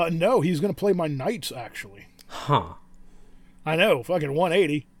 No, he's going to play my Knights, actually. Huh. I know, fucking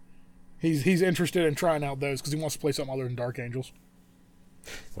 180. He's interested in trying out those because he wants to play something other than Dark Angels.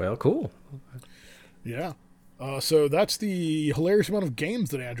 Well, cool. Yeah. So that's the hilarious amount of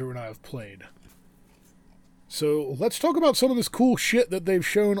games that Andrew and I have played. So let's talk about some of this cool shit that they've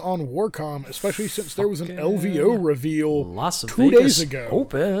shown on Warcom, especially since there was an LVO reveal Las 2 days ago.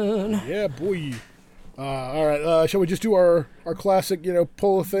 Open. Yeah, boy. All right, shall we just do our classic,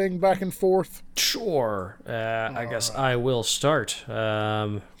 pull a thing back and forth? Sure. I guess I will start.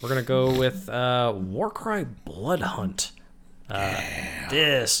 We're going to go with Warcry Blood Hunt.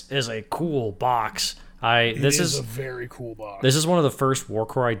 This is a cool box. This is a very cool box. This is one of the first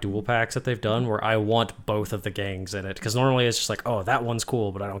Warcry dual packs that they've done where I want both of the gangs in it. Because normally it's just like, oh, that one's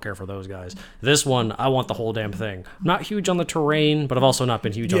cool, but I don't care for those guys. This one, I want the whole damn thing. I'm not huge on the terrain, but I've also not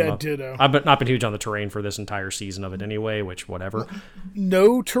been huge on the... ditto. I've not been huge on the terrain for this entire season of it anyway, which, whatever.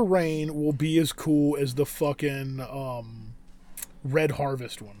 No terrain will be as cool as the fucking Red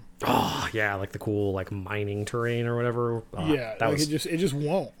Harvest one. Oh, yeah, like the cool like mining terrain or whatever. Yeah, that like it just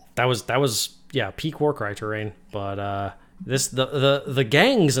won't. That was peak Warcry terrain, but the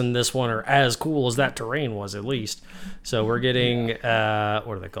gangs in this one are as cool as that terrain was, at least. So we're getting what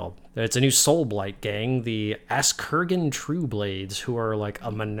are they called? It's a new Soulblight gang, the Askurgan Trueblades, who are like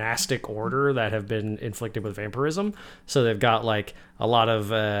a monastic order that have been inflicted with vampirism. So they've got like a lot of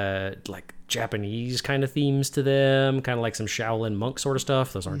like Japanese kind of themes to them, kind of like some Shaolin monk sort of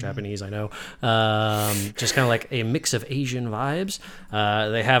stuff. Those aren't Japanese, I know. Just kind of like a mix of Asian vibes.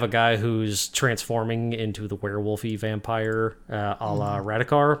 They have a guy who's transforming into the werewolfy vampire a la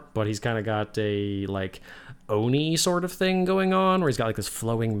Radikar, but he's kind of got a like Oni sort of thing going on where he's got like this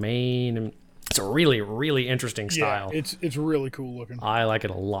flowing mane, and it's a really, really interesting style. Yeah, it's really cool looking. I like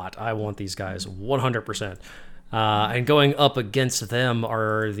it a lot. I want these guys 100%. And going up against them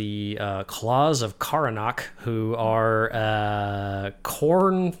are the Claws of Karanak, who are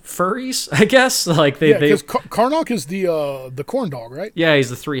corn furries, I guess. Like because Karnak is the corn dog, right? Yeah, he's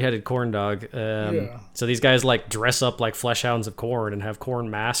the 3-headed corn dog. So these guys like dress up like flesh hounds of corn and have corn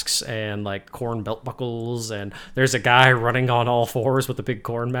masks and like corn belt buckles. And there's a guy running on all fours with a big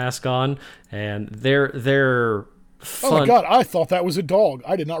corn mask on, and they're fun. Oh my god, I thought that was a dog.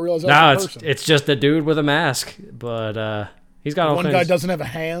 I did not realize that was a person. It's just a dude with a mask, but he's got all one kinds. Guy doesn't have a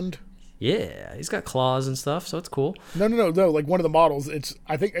hand. Yeah, he's got claws and stuff, so it's cool. No. Like one of the models,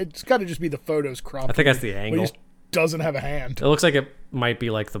 I think it's got to just be the photos cropped. I think that's the angle. He just doesn't have a hand. It looks like it might be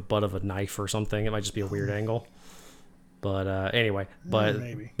like the butt of a knife or something. It might just be a weird angle. But anyway,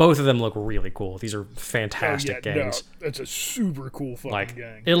 both of them look really cool. These are fantastic gangs. No, it's a super cool fucking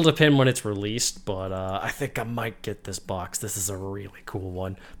gang. It'll depend when it's released, but I think I might get this box. This is a really cool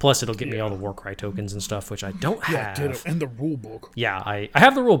one. Plus, it'll get me all the Warcry tokens and stuff, which I don't have. Yeah, and the rule book. Yeah, I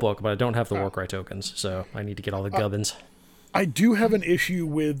have the rule book, but I don't have the Warcry tokens, so I need to get all the gubbins. I do have an issue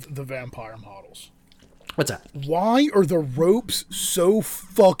with the vampire models. What's that? Why are the ropes so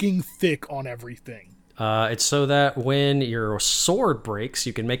fucking thick on everything? It's so that when your sword breaks,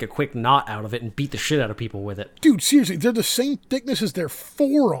 you can make a quick knot out of it and beat the shit out of people with it. Dude, seriously, they're the same thickness as their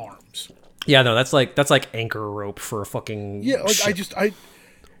forearms. Yeah, no, that's like anchor rope for a fucking ship.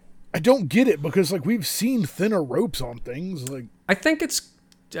 I don't get it, because like we've seen thinner ropes on things. Like I think it's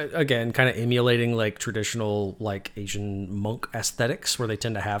again kind of emulating like traditional like Asian monk aesthetics, where they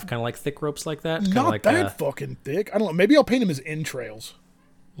tend to have kind of like thick ropes like that. Not like that fucking thick. I don't know. Maybe I'll paint them as entrails.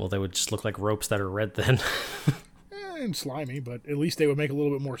 Well, they would just look like ropes that are red then. And slimy, but at least they would make a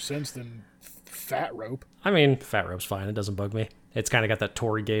little bit more sense than fat rope. I mean, fat rope's fine. It doesn't bug me. It's kind of got that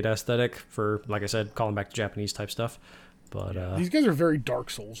Torii Gate aesthetic for, like I said, calling back to Japanese type stuff. But these guys are very Dark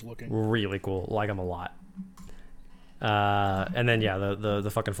Souls looking. Really cool. Like them a lot. And then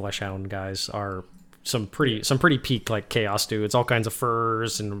the fucking Fleshhound guys are some pretty peak like chaos dudes. All kinds of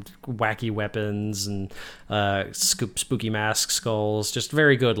furs and wacky weapons and spooky mask skulls. Just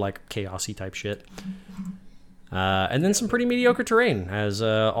very good like chaosy type shit. And then some pretty mediocre terrain, as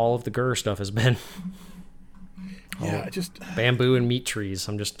all of the Gur stuff has been. Yeah, just bamboo and meat trees.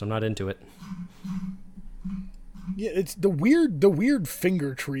 I'm not into it. Yeah, it's the weird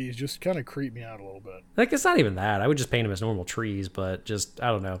finger trees just kind of creep me out a little bit. Like, it's not even that. I would just paint them as normal trees, but just, I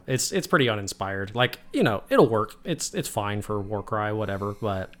don't know. It's pretty uninspired. Like, it'll work. It's fine for Warcry, whatever,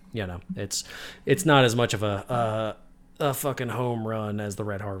 but, it's not as much of a fucking home run as the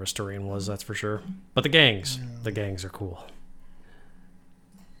Red Harvest terrain was, that's for sure. But the gangs are cool.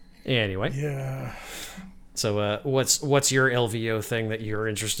 Anyway. Yeah. So, what's your LVO thing that you're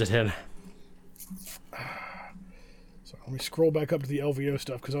interested in? Let me scroll back up to the LVO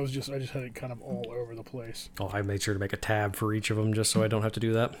stuff, because I just had it kind of all over the place. Oh, I made sure to make a tab for each of them just so I don't have to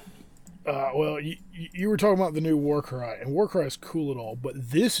do that. Well, you were talking about the new Warcry, and Warcry is cool at all, but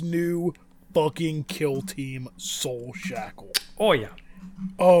this new fucking kill team Soul Shackle. Oh yeah.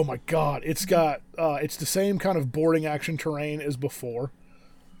 Oh my god, it's got it's the same kind of boarding action terrain as before.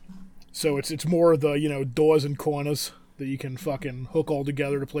 So it's more of the doors and corners that you can fucking hook all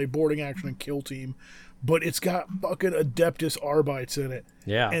together to play boarding action and kill team. But it's got fucking Adeptus Arbites in it.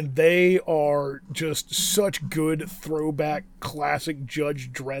 Yeah. And they are just such good throwback classic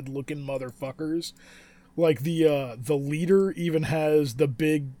Judge Dredd looking motherfuckers. Like the leader even has the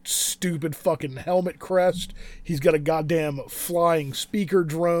big stupid fucking helmet crest. He's got a goddamn flying speaker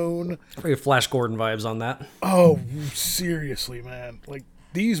drone. Pretty Flash Gordon vibes on that. Oh, seriously, man. Like,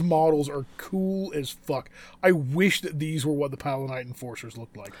 these models are cool as fuck. I wish that these were what the Palanite Enforcers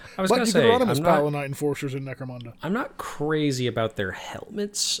looked like. I was going to say, run them as Palanite Enforcers in Necromunda. I'm not crazy about their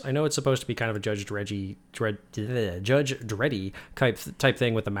helmets. I know it's supposed to be kind of a Judge Dreddy type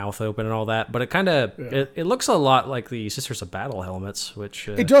thing with the mouth open and all that, but it kind of it looks a lot like the Sisters of Battle helmets, which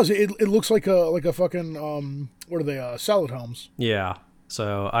it does. It looks like a fucking what are they? Salad helms. Yeah.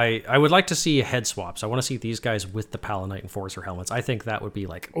 So I would like to see head swaps. I want to see these guys with the Palanite Enforcer helmets. I think that would be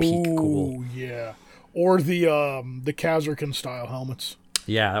like peak cool. Oh yeah, or the Kazarkan style helmets.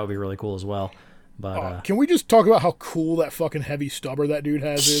 Yeah, that would be really cool as well. But can we just talk about how cool that fucking heavy stubber that dude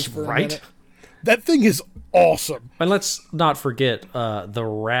has is for a minute? That thing is awesome. And let's not forget the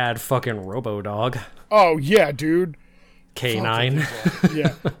rad fucking Robo Dog. Oh yeah, dude. K9.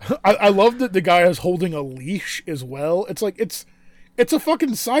 Yeah, I love that the guy is holding a leash as well. It's like it's a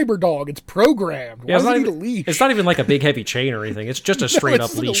fucking cyber dog. It's programmed. Why does it need a leash? It's not even like a big heavy chain or anything. It's just a straight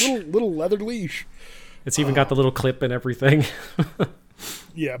up leash. A little leather leash. It's even got the little clip and everything.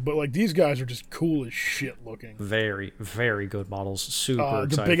 Yeah, but like these guys are just cool as shit looking. Very, very good models. Super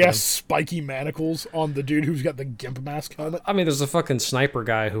excited. The big ass spiky manacles on the dude who's got the gimp mask helmet. I mean, there's a fucking sniper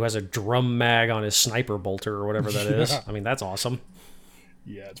guy who has a drum mag on his sniper bolter or whatever that is. I mean, that's awesome.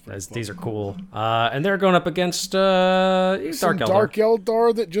 Yeah, it's pretty fun. These are cool. And they're going up against Dark Eldar. Dark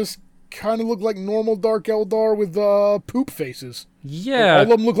Eldar that just kind of look like normal Dark Eldar with poop faces. Yeah. Like,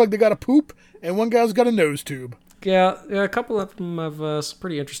 all of them look like they got a poop, and one guy's got a nose tube. Yeah, a couple of them have some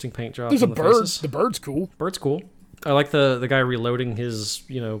pretty interesting paint jobs. There's on a the bird. faces. The bird's cool. Bird's cool. I like the guy reloading his,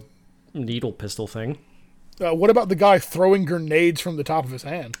 needle pistol thing. What about the guy throwing grenades from the top of his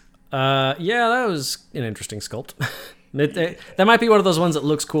hand? Yeah, that was an interesting sculpt. That might be one of those ones that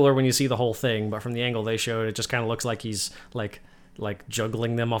looks cooler when you see the whole thing, but from the angle they showed, it just kind of looks like he's like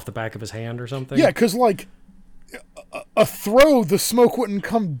juggling them off the back of his hand or something. Yeah, because like a throw, the smoke wouldn't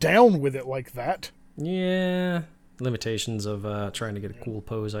come down with it like that. Yeah, limitations of trying to get a cool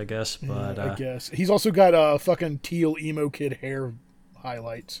pose, I guess. But I guess he's also got fucking teal emo kid hair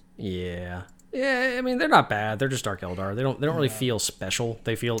highlights. Yeah. Yeah, I mean they're not bad. They're just Dark Eldar. They don't really feel special.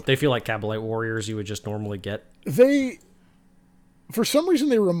 They feel like Kabalite warriors you would just normally get. For some reason,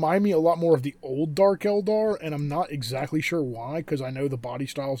 they remind me a lot more of the old Dark Eldar, and I'm not exactly sure why, because I know the body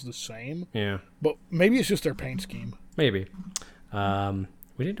style's the same. Yeah. But maybe it's just their paint scheme. Maybe.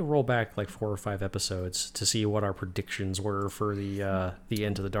 We need to roll back like 4 or 5 episodes to see what our predictions were for the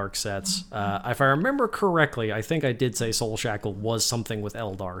Into the Dark sets. If I remember correctly, I think I did say Soul Shackle was something with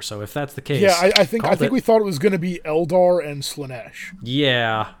Eldar. So if that's the case, yeah, I think we thought it was going to be Eldar and Slaanesh.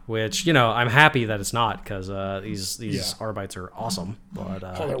 Yeah, which I'm happy that it's not because these Arbites are awesome. But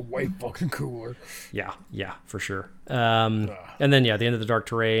they're way fucking cooler. Yeah, for sure. And then the End of the Dark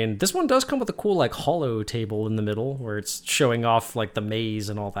terrain. This one does come with a cool like hollow table in the middle where it's showing off like the maze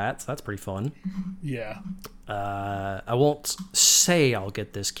and all that. So that's pretty fun. Yeah. I won't say I'll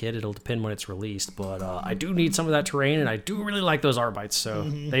get this kit. It'll depend when it's released, but I do need some of that terrain, and I do really like those Arbites, so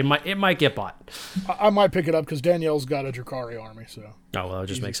it might get bought. I might pick it up because Danielle's got a Drakari army, so. Oh well, it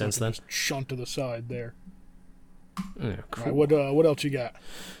just makes sense then. Shunt to the side there. Yeah, cool. All right, what else you got?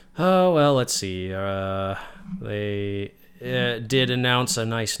 Oh well, let's see. They did announce a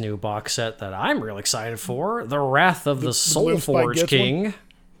nice new box set that I'm real excited for: The Wrath of the Soulforge King.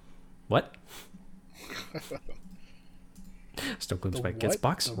 What? Still Gloom Spike Gets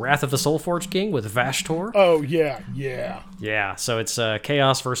box. Wrath of the Soulforge King with Vashtor. Oh yeah. Yeah. So it's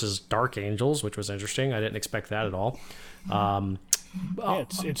Chaos versus Dark Angels, which was interesting. I didn't expect that at all.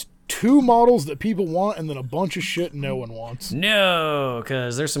 It's 2 models that people want, and then a bunch of shit no one wants. No,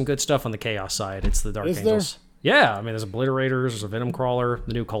 because there's some good stuff on the Chaos side. It's the Dark Angels. There? Yeah, I mean, there's Obliterators, there's a Venom Crawler,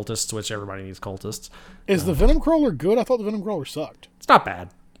 the new Cultists, which everybody needs Cultists. Is the Venom Crawler good? I thought the Venom Crawler sucked. It's not bad.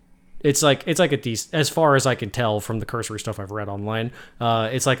 It's like a decent, as far as I can tell from the cursory stuff I've read online.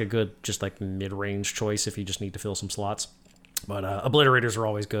 It's like a good, just like mid-range choice if you just need to fill some slots. But Obliterators are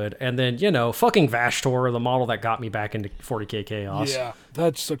always good. And then, fucking Vashtor, the model that got me back into 40k Chaos. Yeah,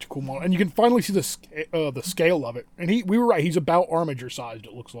 that's such a cool model. And you can finally see the scale of it. And we were right, he's about Armiger sized,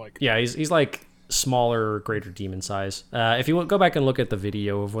 it looks like. Yeah, he's like smaller, greater demon size. If you go back and look at the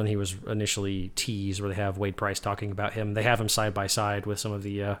video of when he was initially teased, where they have Wade Price talking about him, they have him side by side with some of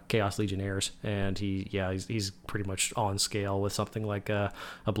the Chaos Legionnaires. And he's pretty much on scale with something like a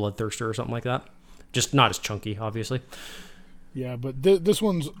Bloodthirster or something like that. Just not as chunky, obviously. Yeah, but this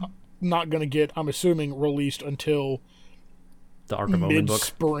one's not going to get, I'm assuming, released until The Arc of Omen book.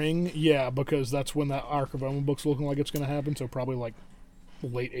 Mid-spring, yeah, because that's when that Arc of Omen book's looking like it's going to happen, so probably like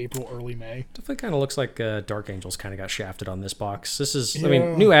late April, early May. Definitely kind of looks like Dark Angels kind of got shafted on this box. This is, I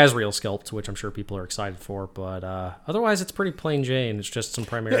mean, new Azrael sculpt, which I'm sure people are excited for, but otherwise it's pretty plain Jane. It's just some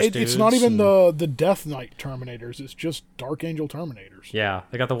Primaris dudes. It's not even the Death Knight Terminators. It's just Dark Angel Terminators. Yeah,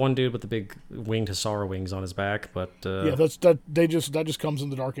 they got the one dude with the big winged Hisara wings on his back, but that just comes in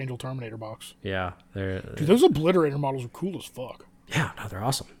the Dark Angel Terminator box. Yeah, dude, those Obliterator models are cool as fuck. Yeah, no, they're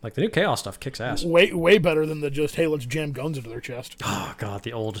awesome. Like, the new Chaos stuff kicks ass. Way better than the just, hey, let's jam guns into their chest. Oh, God,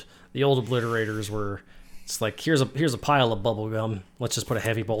 the old Obliterators were... It's like, here's a pile of bubblegum. Let's just put a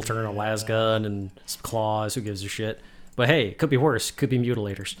heavy bolter and a las gun and some claws. Who gives a shit? But hey, it could be worse. Could be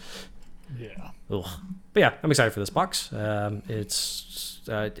mutilators. Yeah. Ugh. But yeah, I'm excited for this box. It's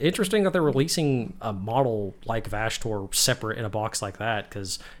interesting that they're releasing a model like Vashtor separate in a box like that,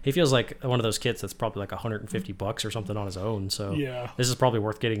 because he feels like one of those kits that's probably like $150 or something on his own. So yeah, this is probably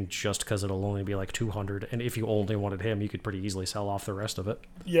worth getting just because it'll only be like $200, and if you only wanted him, you could pretty easily sell off the rest of it.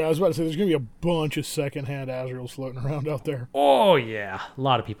 Yeah, I was about to say there's gonna be a bunch of secondhand Azraels floating around out there. Oh yeah, a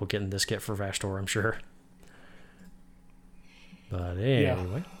lot of people getting this kit for Vashtor, I'm sure. But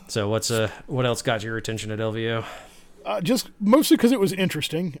anyway, so what else got your attention at LVO? Just mostly because it was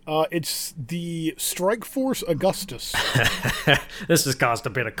interesting. It's the Strike Force Augustus. This has caused a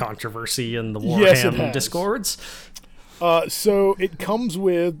bit of controversy in the Warhammer discords. So it comes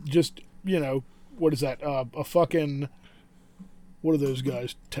with just, what is that? A fucking... What are those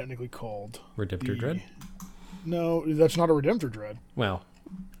guys technically called? Redemptor Dread? No, that's not a Redemptor Dread. Well,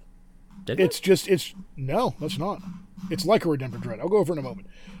 no, that's not. It's like a Redemptor Dread. I'll go over in a moment.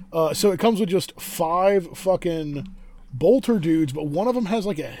 So it comes with just 5 fucking bolter dudes, but one of them has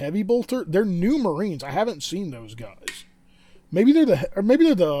like a heavy bolter. They're new Marines. I haven't seen those guys. Maybe they're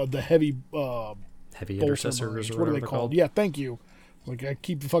the heavy intercessors. Marines. What are they called? Yeah, thank you. Like, I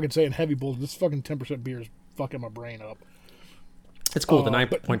keep fucking saying heavy bolter. This fucking 10% beer is fucking my brain up. It's cool. The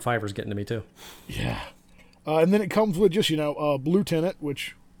 9.5 is getting to me too. Yeah. And then it comes with just, Lieutenant,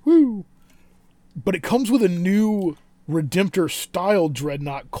 which, whoo. But it comes with a new Redemptor-style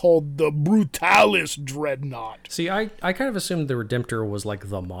Dreadnought called the Brutalis Dreadnought. See, I kind of assumed the Redemptor was like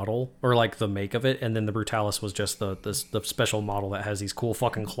the model, or like the make of it, and then the Brutalis was just the special model that has these cool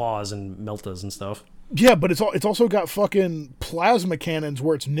fucking claws and meltas and stuff. Yeah, but it's also got fucking plasma cannons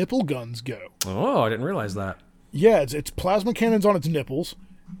where its nipple guns go. Oh, I didn't realize that. Yeah, it's plasma cannons on its nipples,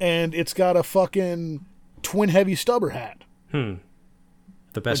 and it's got a fucking twin heavy stubber hat.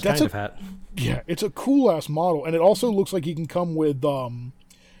 The best kind of hat. Yeah, it's a cool-ass model, and it also looks like he can come with,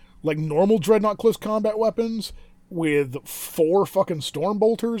 like, normal Dreadnought close combat weapons with 4 fucking Storm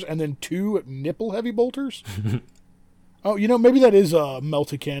Bolters and then 2 nipple-heavy bolters. Oh, maybe that is a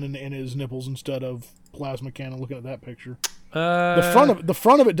Melta Cannon in his nipples instead of Plasma Cannon, looking at that picture. The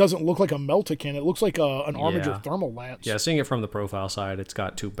front of it doesn't look like a Melta Cannon. It looks like an Armiger Thermal Lance. Yeah, seeing it from the profile side, it's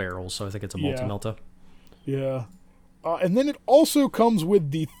got 2 barrels, so I think it's a multi-Melta. Yeah. And then it also comes with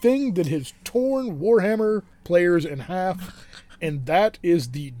the thing that has torn Warhammer players in half, and that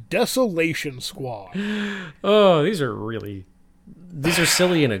is the Desolation Squad. Oh, these are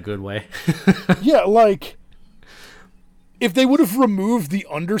silly in a good way. Yeah, like, if they would have removed the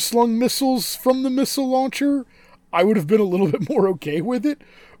underslung missiles from the missile launcher, I would have been a little bit more okay with it.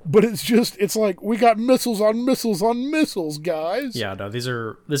 But it's like, we got missiles on missiles on missiles, guys. Yeah, no, this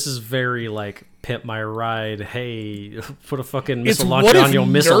is very like pimp my ride. Hey, put a fucking missile launcher on your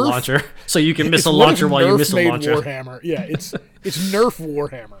missile launcher so you can missile launcher while you missile launcher. Warhammer. Yeah, it's Nerf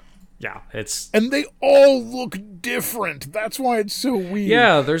Warhammer. Yeah, and they all look different. That's why it's so weird.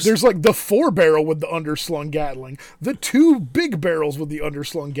 Yeah, there's like the 4-barrel with the underslung Gatling, the 2 big barrels with the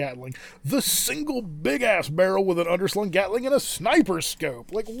underslung Gatling, the single big ass barrel with an underslung Gatling and a sniper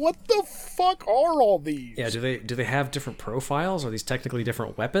scope. Like, what the fuck are all these? Yeah, do they have different profiles? Are these technically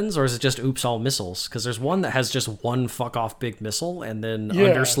different weapons, or is it just oops all missiles? Because there's one that has just one fuck off big missile, and then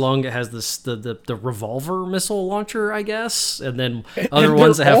underslung it has this the revolver missile launcher, I guess, and then other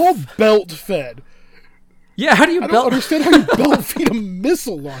ones that have all belt fed. Yeah, how do you I don't understand how you belt feed a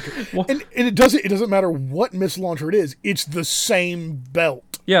missile launcher. Well, and it doesn't matter what missile launcher it is. It's the same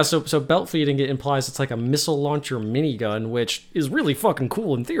belt. Yeah, so belt feeding, it implies it's like a missile launcher minigun, which is really fucking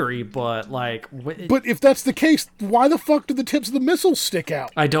cool in theory, but like... But if that's the case, why the fuck do the tips of the missiles stick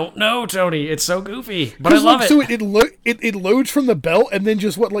out? I don't know, Tony. It's so goofy, but I love it. So it loads from the belt and then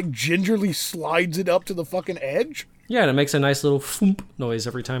just gingerly slides it up to the fucking edge? Yeah, and it makes a nice little thump noise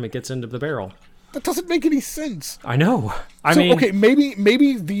every time it gets into the barrel. That doesn't make any sense. I know. I mean, okay, maybe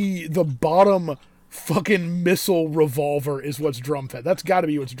the bottom fucking missile revolver is what's drum fed. That's got to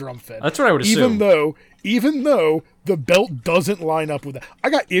be what's drum fed. That's what I would assume. Even though the belt doesn't line up with that. I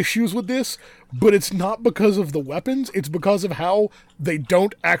got issues with this, but it's not because of the weapons. It's because of how they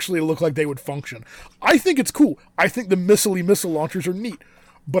don't actually look like they would function. I think it's cool. I think the missile launchers are neat,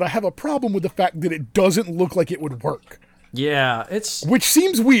 but I have a problem with the fact that it doesn't look like it would work. Yeah, which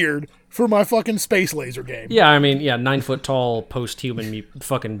seems weird for my fucking space laser game. Yeah, I mean, 9 foot tall post-human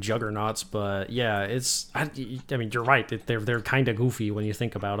fucking juggernauts, but yeah, I mean, you're right. They're kind of goofy when you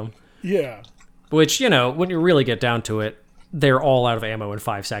think about them. Yeah. Which, when you really get down to it, they're all out of ammo in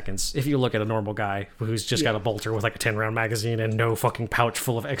 5 seconds. If you look at a normal guy who's just got a bolter with like a 10-round magazine and no fucking pouch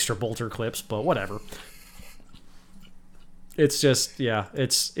full of extra bolter clips, but whatever. It's just,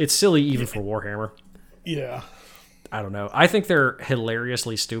 it's silly even for Warhammer. Yeah. I don't know. I think they're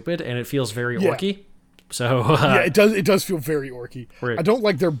hilariously stupid, and it feels very orky. So it does feel very orky. Right. I don't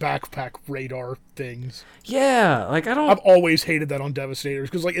like their backpack radar things. Yeah, like I've always hated that on Devastators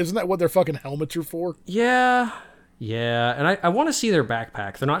because isn't that what their fucking helmets are for? Yeah, and I want to see their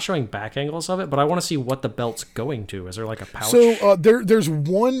backpack. They're not showing back angles of it, but I want to see what the belt's going to. Is there like a pouch? So there's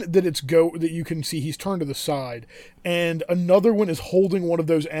one that you can see he's turned to the side, and another one is holding one of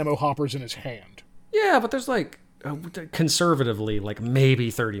those ammo hoppers in his hand. Yeah, but there's conservatively maybe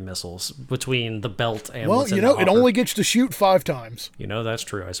 30 missiles between the belt and it only gets to shoot 5 times. That's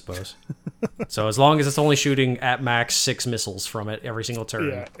true, I suppose. So as long as it's only shooting at max 6 missiles from it every single turn.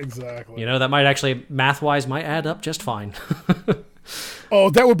 Yeah, exactly. That might actually math-wise might add up just fine.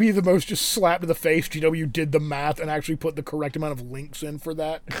 Oh, that would be the most just slap to the face. GW did the math and actually put the correct amount of links in for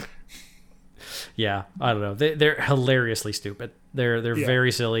that. Yeah, I don't know. They're hilariously stupid. They're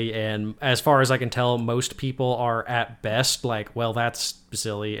very silly, and as far as I can tell, most people are at best that's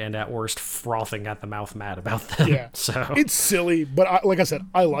silly, and at worst frothing at the mouth mad about them. Yeah, so it's silly, but like I said,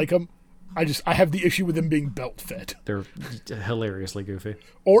 I like them. I have the issue with them being belt fed. They're hilariously goofy.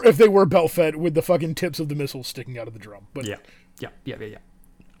 Or if they were belt fed with the fucking tips of the missiles sticking out of the drum. But yeah.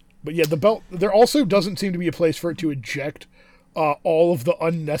 But yeah, the belt. There also doesn't seem to be a place for it to eject all of the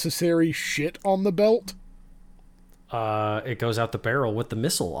unnecessary shit on the belt. It goes out the barrel with the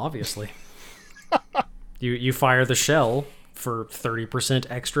missile, obviously. you fire the shell for 30%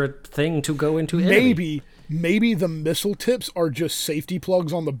 extra thing to go into enemy. Maybe the missile tips are just safety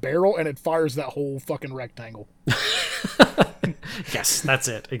plugs on the barrel and it fires that whole fucking rectangle. Yes, that's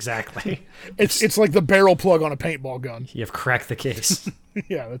it. Exactly. It's like the barrel plug on a paintball gun. You've cracked the case.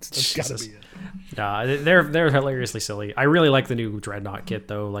 Yeah, that's gotta be it. Nah, they're hilariously silly. I really like the new Dreadnought kit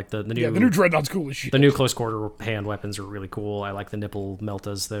though. Like the new the new Dreadnought's cool as shit. The new close quarter hand weapons are really cool. I like the nipple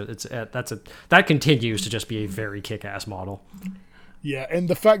meltas. That continues to just be a very kick-ass model. Yeah, and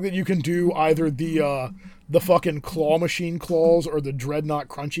the fact that you can do either the fucking claw machine claws or the Dreadnought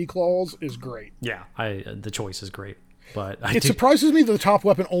crunchy claws is great. Yeah, the choice is great. But it surprises me that the top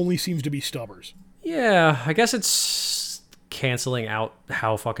weapon only seems to be stubbers. Yeah, I guess it's canceling out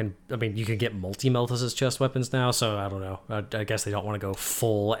how fucking... I mean, you can get multi-meltas as chest weapons now, so I don't know. I guess they don't want to go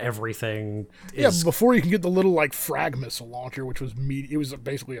full everything. Yeah, before you can get the little, frag missile launcher, which was... It was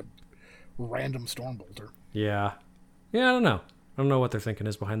basically a random storm bolter. Yeah. Yeah, I don't know. I don't know what they're thinking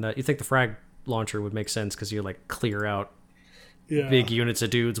is behind that. You think the frag launcher would make sense because you, clear out big units of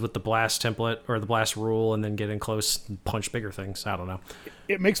dudes with the blast template or the blast rule and then get in close and punch bigger things. I don't know.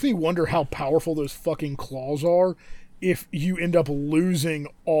 It makes me wonder how powerful those fucking claws are if you end up losing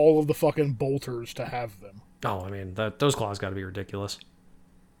all of the fucking bolters to have them. Oh, I mean, those claws got to be ridiculous.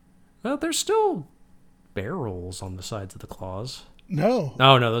 Well, there's still barrels on the sides of the claws. No.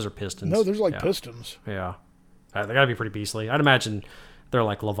 No, those are pistons. No, there's pistons. Yeah. They got to be pretty beastly. I'd imagine they're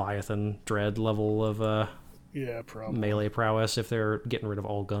like Leviathan Dread level of probably melee prowess if they're getting rid of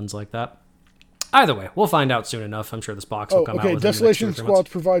all guns like that. Either way, we'll find out soon enough. I'm sure this box will come out. Desolation squads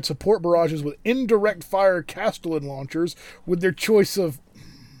provide support barrages with indirect fire Castellan launchers with their choice of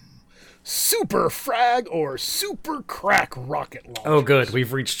super frag or super crack rocket launchers. Oh, good.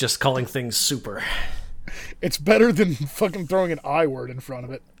 We've reached just calling things super. It's better than fucking throwing an I word in front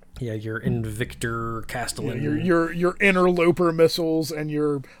of it. Yeah, your Invictor Castellan. Yeah, your interloper missiles and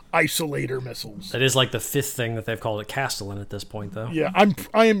your isolator missiles. That is like the 5th thing that they've called it Castellan at this point, though. Yeah,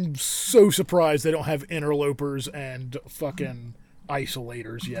 I am so surprised they don't have interlopers and fucking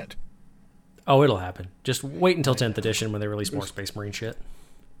isolators yet. Oh, it'll happen. Just wait until 10th edition when they release more Space Marine shit.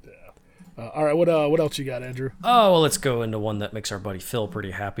 All right, what else you got, Andrew? Oh, well, let's go into one that makes our buddy Phil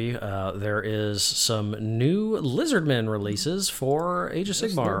pretty happy. There is some new Lizardmen releases for Age of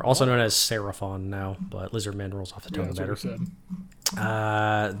Sigmar, also known as Seraphon now, but Lizardmen rolls off the tongue better.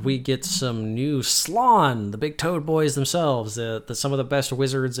 We get some new Slann, the big toad boys themselves, some of the best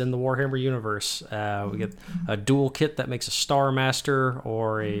wizards in the Warhammer universe. We get a dual kit that makes a Star Master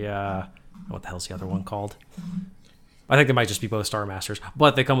or a what the hell's the other one called? I think they might just be both Star Masters,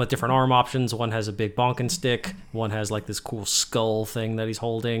 but they come with different arm options. One has a big bonking stick. One has like this cool skull thing that he's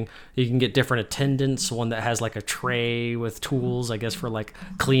holding. You can get different attendants. One that has like a tray with tools, I guess, for like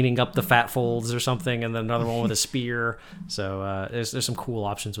cleaning up the fat folds or something, and then another one with a spear. So there's some cool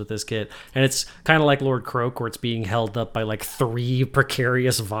options with this kit, and it's kind of like Lord Croak, where it's being held up by like 3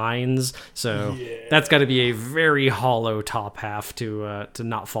 precarious vines. So that's got to be a very hollow top half to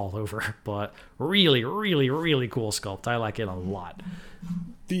not fall over, but really, really, really cool sculpt. I like it a lot.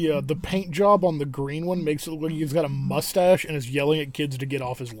 The paint job on the green one makes it look like he's got a mustache and is yelling at kids to get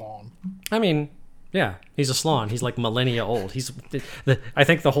off his lawn. I mean, yeah, he's a Slann. He's like millennia old. I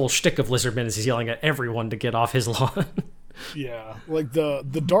think the whole shtick of Lizardman is he's yelling at everyone to get off his lawn. Yeah, like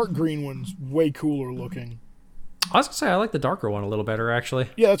the dark green one's way cooler looking. I was gonna say I like the darker one a little better, actually.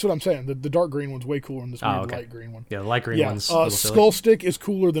 Yeah, that's what I'm saying. The dark green one's way cooler than this weird light green one. Yeah, the light green one's Skull Stick is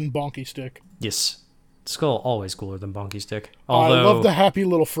cooler than Bonky Stick. Yes. Skull always cooler than Bonky Stick. Although, I love the happy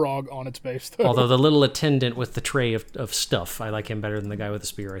little frog on its base, though. Although the little attendant with the tray of stuff, I like him better than the guy with the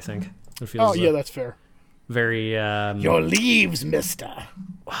spear, I think. It feels, that's fair. Very... Your leaves, mister.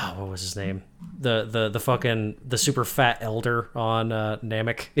 Wow, what was his name? The super fat elder on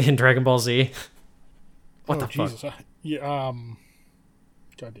Namek in Dragon Ball Z. What the Jesus. Fuck? God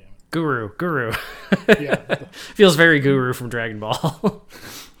damn it. Guru. Yeah. Feels very Guru from Dragon Ball.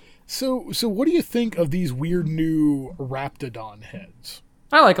 So what do you think of these weird new Raptidon heads?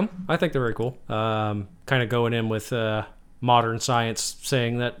 I like them. I think they're very cool. Kind of going in with modern science,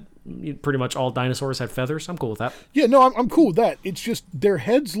 saying that pretty much all dinosaurs had feathers. I'm cool with that. Yeah, no, I'm cool with that. It's just their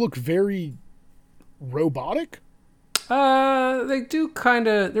heads look very robotic. They do kind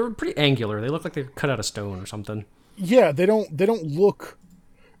of. They're pretty angular. They look like they're cut out of stone or something. Yeah, they don't look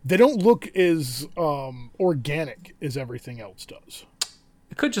as organic as everything else does.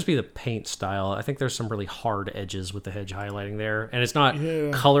 It could just be the paint style. I think there's some really hard edges with the hedge highlighting there. And it's not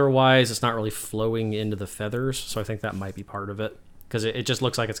color-wise, it's not really flowing into the feathers. So I think that might be part of it. Because it just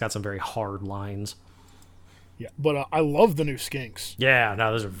looks like it's got some very hard lines. Yeah, but I love the new skinks. Yeah,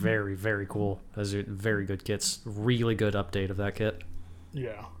 no, those are very, very cool. Those are very good kits. Really good update of that kit.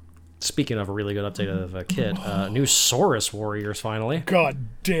 Yeah. Speaking of a really good update of a kit, new Saurus Warriors finally. God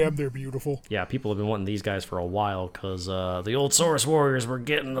damn, they're beautiful. Yeah, people have been wanting these guys for a while because the old Saurus Warriors were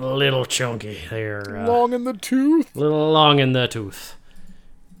getting a little chunky. They're long in the tooth. A little long in the tooth.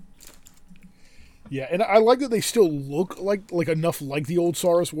 Yeah, and I like that they still look like enough like the old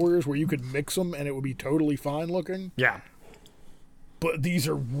Saurus Warriors where you could mix them and it would be totally fine looking. Yeah. But these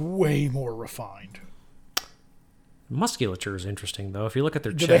are way more refined. Musculature is interesting, though. If you look at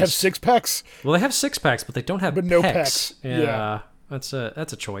their chest... Do they have 6-packs? Well, they have 6-packs, but they don't have no pecs. Yeah. That's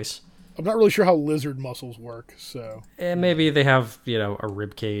a choice. I'm not really sure how lizard muscles work, so... And maybe they have, a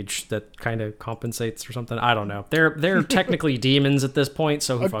rib cage that kind of compensates or something. I don't know. They're technically demons at this point,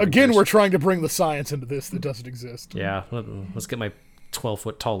 so who fucking Again, cares? We're trying to bring the science into this that doesn't exist. Yeah, let's get my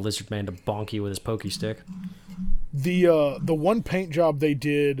 12-foot-tall lizard man to bonk you with his pokey stick. The one paint job they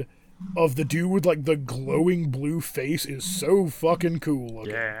did... of the dude with like the glowing blue face is so fucking cool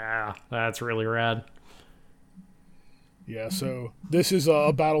looking. Yeah, that's really rad. Yeah, so this is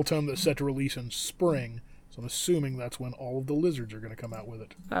a battle tome that's set to release in spring, so I'm assuming that's when all of the lizards are going to come out with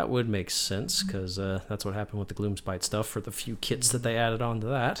it. That would make sense, because that's what happened with the Gloomspite stuff for the few kits that they added on to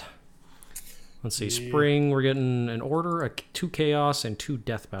that. Let's see, spring, we're getting an Order, 2 Chaos, and 2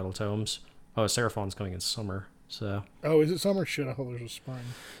 Death battle tomes. Oh, Seraphon's coming in summer. So. Oh, is it summer? Shit, I thought there was a spring.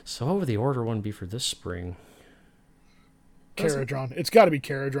 So what would the Order one be for this spring? Caradron. It's got to be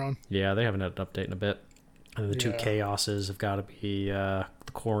Caradron. Yeah, they haven't had an update in a bit. And the 2 Chaoses have got to be the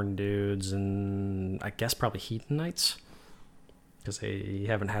Corn Dudes and I guess probably Heathen Knights. Because they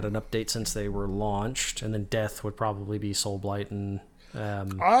haven't had an update since they were launched. And then Death would probably be Soulblight and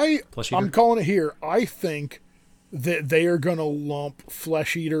Flesh Eater. I'm calling it here. I think that they are going to lump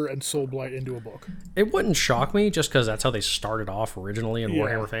Flesh Eater and Soulblight into a book. It wouldn't shock me just because that's how they started off originally in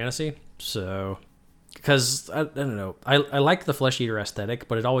Warhammer Fantasy. So, because, I don't know, I like the Flesh Eater aesthetic,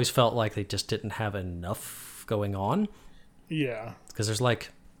 but it always felt like they just didn't have enough going on. Yeah. Because there's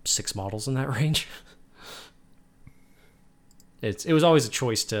like 6 models in that range. It was always a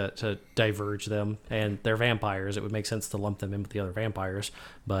choice to diverge them, and they're vampires. It would make sense to lump them in with the other vampires,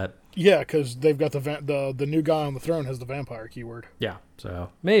 but yeah, because they've got the new guy on the throne has the vampire keyword. Yeah, so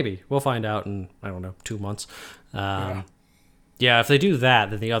maybe we'll find out in 2 months. Yeah, Yeah, if they do that,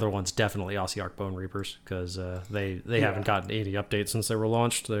 then the other one's definitely Ossiarch Bone Reapers, because they haven't gotten any updates since they were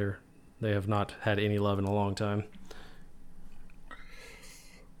launched. They have not had any love in a long time.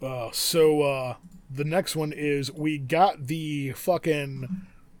 So the next one is we got the fucking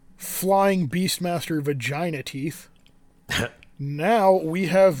flying Beastmaster vagina teeth. Now we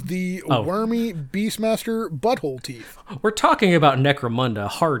have the wormy Beastmaster butthole teeth. We're talking about Necromunda.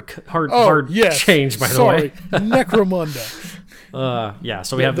 Hard change, by the way. Necromunda. Yeah,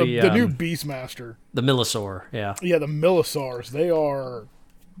 so we have the new Beastmaster. The Millisaur, yeah. Yeah, the Millisaurs. They are...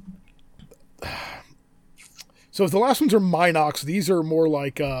 So if the last ones are Minox, these are more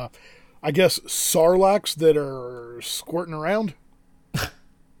like, I guess, Sarlaccs that are squirting around.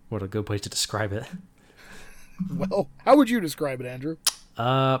 What a good way to describe it. Well, how would you describe it, Andrew?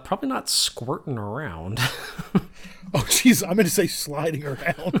 Probably not squirting around. Oh, jeez, I'm going to say sliding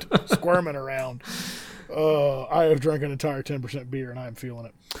around, squirming around. I have drank an entire 10% beer, and I am feeling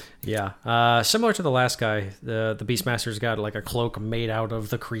it. Yeah. Similar to the last guy, the Beastmaster's got like a cloak made out of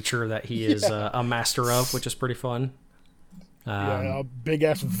the creature that he is a master of, which is pretty fun. A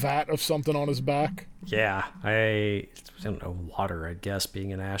big-ass vat of something on his back. Yeah. I don't know, water, I guess,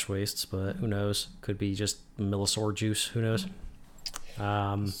 being in ash wastes, but who knows? Could be just Millisaur juice. Who knows?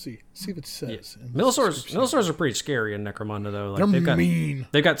 Let's see if it says. Yeah. Millisaurs are pretty scary in Necromunda, though. Like, they're mean.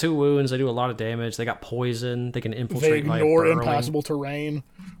 They've got 2 wounds. They do a lot of damage. They got poison. They can infiltrate. They ignore impassable terrain.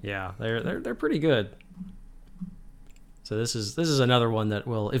 Yeah, they're pretty good. So this is another one that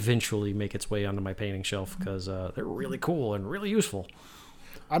will eventually make its way onto my painting shelf because they're really cool and really useful.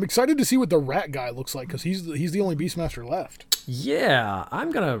 I'm excited to see what the rat guy looks like because he's the only Beastmaster left. Yeah,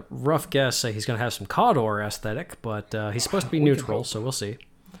 I'm gonna rough guess say he's gonna have some Cawdor aesthetic, but he's supposed to be neutral, so we'll see.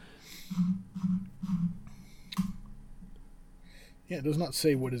 Yeah, it does not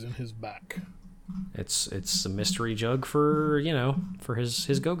say what is in his back. It's a mystery jug for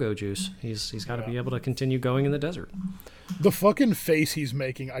his go-go juice. He's got to be able to continue going in the desert. The fucking face he's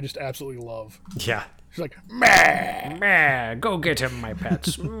making, I just absolutely love. Yeah. He's like, meh, meh, go get him, my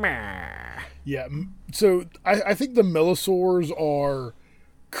pets, meh. Yeah, so I think the Millisaurs are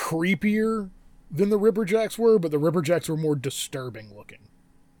creepier than the Ripperjacks were, but the Ripperjacks were more disturbing looking.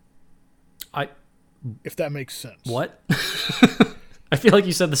 If that makes sense. What? I feel like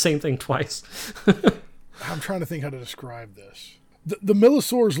you said the same thing twice. I'm trying to think how to describe this. The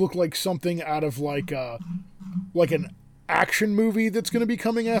Millisaurs look like something out of like an action movie that's going to be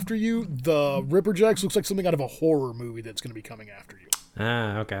coming after you. The Ripperjacks looks like something out of a horror movie that's going to be coming after you.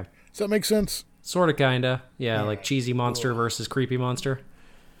 Ah, okay. Does that make sense? Sort of, kinda. Yeah, like cheesy monster versus creepy monster.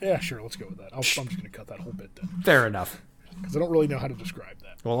 Yeah, sure. Let's go with that. I'm just going to cut that whole bit then. Fair enough. Because I don't really know how to describe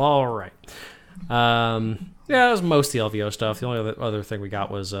that. Well, all right. Yeah, that was most of the LVO stuff. The only other thing we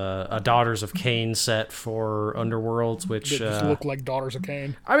got was a Daughters of Cain set for Underworlds, which they just look like Daughters of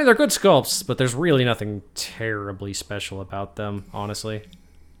Cain. I mean, they're good sculpts, but there's really nothing terribly special about them, honestly.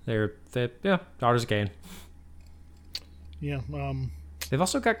 They're Daughters of Cain. Yeah. They've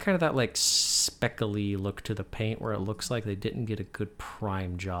also got kind of that like speckly look to the paint, where it looks like they didn't get a good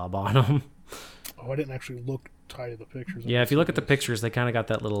prime job on them. Oh, I didn't actually look tight at the pictures. Yeah, if you look at the pictures, they kind of got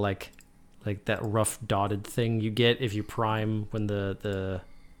that little like that rough dotted thing you get if you prime when the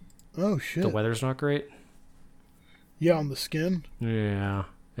oh shit, the weather's not great. Yeah, on the skin. Yeah,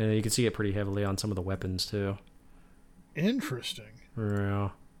 and you can see it pretty heavily on some of the weapons too. Interesting. Yeah,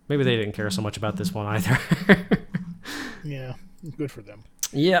 maybe they didn't care so much about this one either. Yeah, good for them.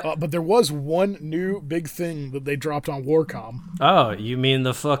 Yeah, but there was one new big thing that they dropped on Warcom. Oh, you mean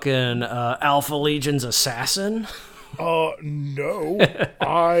the fucking Alpha Legion's assassin? No.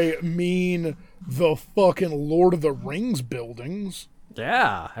 I mean the fucking Lord of the Rings buildings.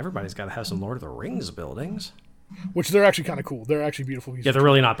 Yeah, everybody's got to have some Lord of the Rings buildings. Which they're actually kind of cool. They're actually beautiful. Yeah, they're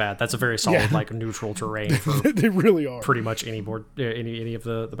really not bad. That's a very solid, like, neutral terrain for they really are. Pretty much any board, any of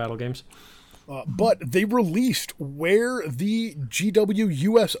the battle games. But they released where the GW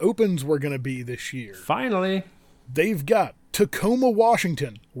US Opens were going to be this year. Finally. They've got Tacoma,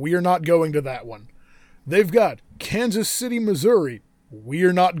 Washington. We are not going to that one. They've got Kansas City, Missouri. We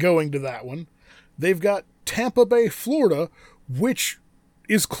are not going to that one. They've got Tampa Bay, Florida, which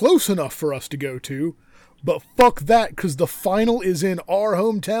is close enough for us to go to. But fuck that, because the final is in our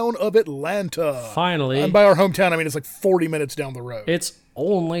hometown of Atlanta. Finally. And by our hometown, I mean it's like 40 minutes down the road. It's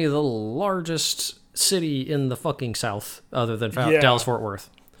only the largest city in the fucking South, other than Dallas-Fort Worth.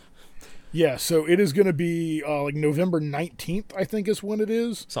 Yeah, so it is going to be like November 19th, I think is when it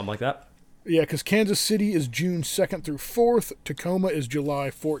is. Something like that. Yeah, because Kansas City is June 2nd through 4th. Tacoma is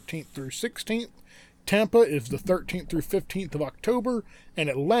July 14th through 16th. Tampa is the 13th through 15th of October, and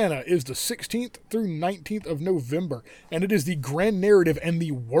Atlanta is the 16th through 19th of November. And it is the Grand Narrative and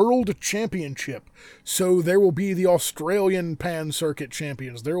the World Championship. So there will be the Australian Pan Circuit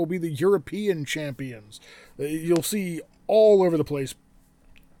champions. There will be the European champions. You'll see all over the place,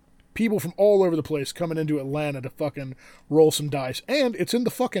 people from all over the place coming into Atlanta to fucking roll some dice. And it's in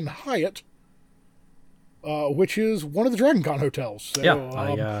the fucking Hyatt, which is one of the Dragon Con hotels. So,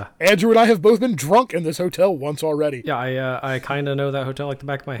 Andrew and I have both been drunk in this hotel once already. Yeah, I kind of know that hotel like the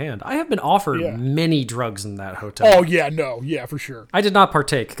back of my hand. I have been offered many drugs in that hotel. Oh, yeah, for sure. I did not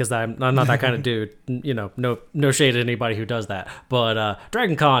partake because I'm not that kind of dude. You know, no shade to anybody who does that. But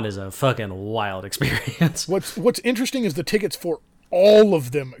Dragon Con is a fucking wild experience. What's interesting is the tickets for all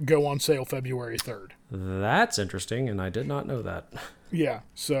of them go on sale February 3rd. That's interesting, and I did not know that. Yeah,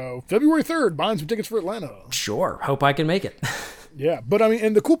 so February 3rd, buying some tickets for Atlanta. Sure, hope I can make it. Yeah, but I mean,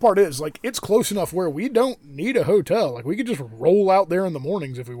 and the cool part is, like, it's close enough where we don't need a hotel. Like, we could just roll out there in the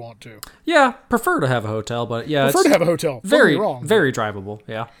mornings if we want to. Yeah, prefer to have a hotel, but yeah. Prefer to have a hotel. Very drivable,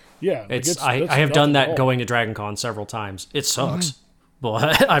 yeah. Yeah. I have done that going to Dragon Con several times. It sucks,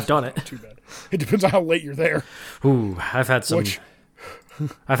 but I've done it. Not too bad. It depends on how late you're there. Ooh, I've had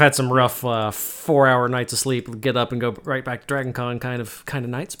some rough 4-hour nights of sleep, get up and go right back to Dragon Con kind of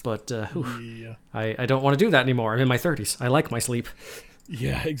nights, but I don't want to do that anymore. I'm in my 30s. I like my sleep.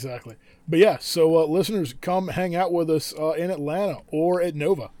 Yeah, exactly. But yeah, so listeners, come hang out with us in Atlanta or at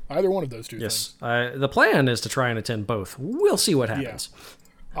Nova. Either one of those two things. Yes. The plan is to try and attend both. We'll see what happens. Yeah.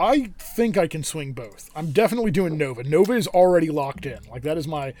 I think I can swing both. I'm definitely doing Nova. Nova is already locked in. Like, that is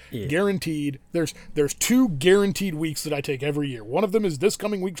my guaranteed. There's 2 guaranteed weeks that I take every year. One of them is this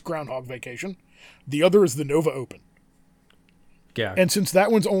coming week's Groundhog Vacation. The other is the Nova Open. Yeah. And since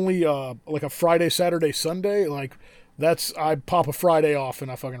that one's only like a Friday, Saturday, Sunday, like, I pop a Friday off and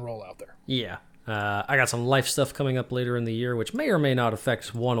I fucking roll out there. Yeah. I got some life stuff coming up later in the year, which may or may not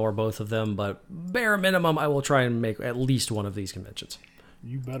affect one or both of them, but bare minimum, I will try and make at least one of these conventions.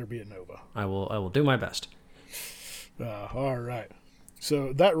 You better be at Nova. I will do my best. All right.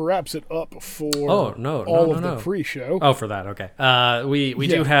 So that wraps it up for the pre-show. Oh, for that, okay. We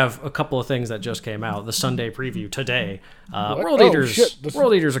do have a couple of things that just came out. The Sunday preview today. World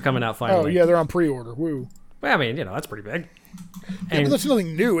Eaters are coming out finally. Oh, yeah, they're on pre-order. Woo. Well, I mean, that's pretty big. Yeah, but that's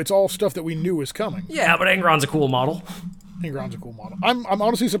nothing new. It's all stuff that we knew was coming. Yeah, but Angron's a cool model. Angron's a cool model. I'm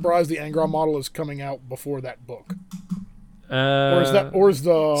honestly surprised the Angron model is coming out before that book. Or is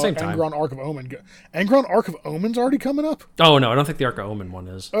the Angron Ark of Omen? Angron Ark of Omen's already coming up? Oh no, I don't think the Ark of Omen one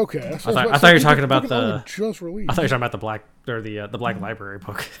is. Okay, I thought you were talking about just released. I thought you were talking about the Black the Black Library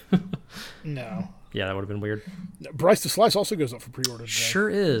book. No. Yeah, that would have been weird. Bryce the Slice also goes up for pre-order today. Sure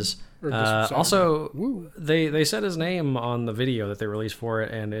is. Also, they said his name on the video that they released for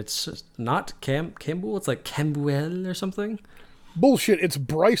it, and it's not Campbell. It's like Cambuel or something. Bullshit! It's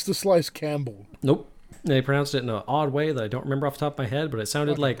Bryce the Slice Campbell. Nope. They pronounced it in an odd way that I don't remember off the top of my head, but it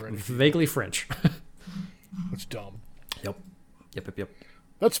sounded like vaguely French. That's dumb. Yep.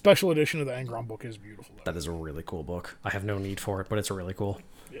 That special edition of the Angron book is beautiful, though. That is a really cool book. I have no need for it, but it's really cool.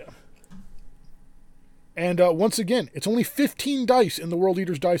 Yeah. And once again, it's only 15 dice in the World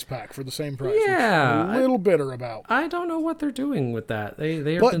Eaters dice pack for the same price. Yeah. Which I'm a little bitter about. I don't know what they're doing with that.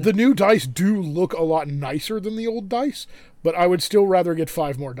 The new dice do look a lot nicer than the old dice, but I would still rather get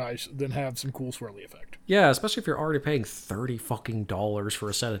 5 more dice than have some cool swirly effect. Yeah, especially if you're already paying $30 for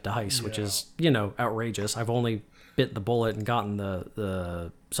a set of dice, which is, outrageous. I've only bit the bullet and gotten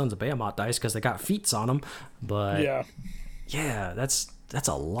the Sons of Behemoth dice because they got feats on them, but yeah, that's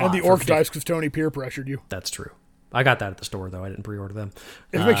a lot. And the Orc dice because Tony peer pressured you. That's true. I got that at the store, though. I didn't pre-order them.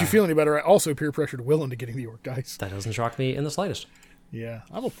 If it makes you feel any better, I also peer pressured Will into getting the Orc dice. That doesn't shock me in the slightest. Yeah,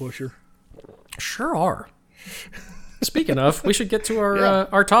 I'm a pusher. Sure are. Speaking of, we should get to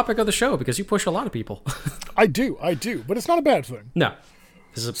our topic of the show because you push a lot of people. I do, but it's not a bad thing. No,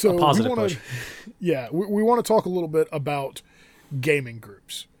 this is a positive push. Yeah, we want to talk a little bit about gaming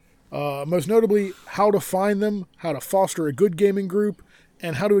groups. Most notably, how to find them, how to foster a good gaming group,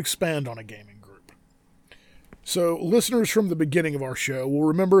 and how to expand on a gaming group. So listeners from the beginning of our show will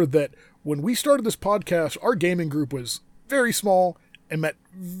remember that when we started this podcast, our gaming group was very small and met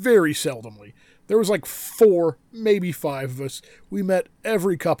very seldomly. There was like 4, maybe 5 of us. We met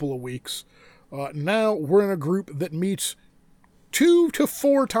every couple of weeks. Now we're in a group that meets 2 to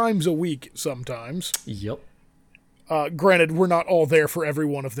 4 times a week sometimes. Yep. Granted, we're not all there for every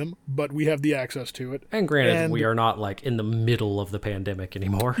one of them, but we have the access to it. And granted, we are not like in the middle of the pandemic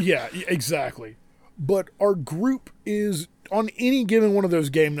anymore. Yeah, exactly. But our group is, on any given one of those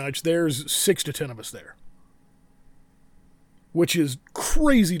game nights, there's 6 to 10 of us there. Which is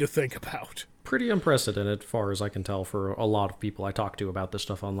crazy to think about. pretty unprecedented, as far as I can tell, for a lot of people I talk to about this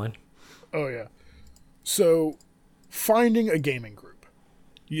stuff online. Oh, yeah. So, finding a gaming group.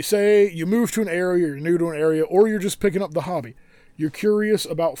 You say you move to an area, you're new to an area, or you're just picking up the hobby. You're curious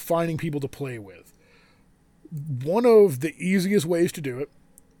about finding people to play with. One of the easiest ways to do it,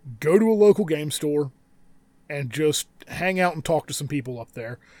 go to a local game store and just hang out and talk to some people up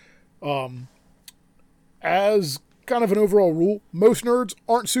there. As kind of an overall rule, most nerds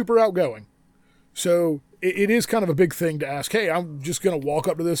aren't super outgoing. So it is kind of a big thing to ask, hey, I'm just going to walk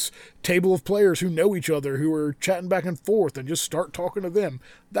up to this table of players who know each other, who are chatting back and forth, and just start talking to them.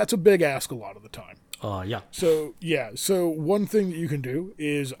 That's a big ask a lot of the time. Yeah. So one thing that you can do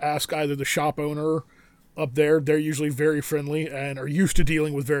is ask either the shop owner up there. They're usually very friendly and are used to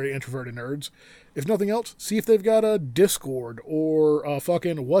dealing with very introverted nerds. If nothing else, see if they've got a Discord or a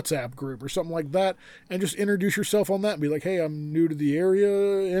fucking WhatsApp group or something like that, and just introduce yourself on that and be like, hey, I'm new to the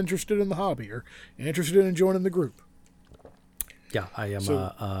area, interested in the hobby, or interested in joining the group. Yeah, I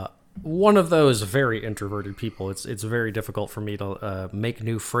am one of those very introverted people. It's very difficult for me to make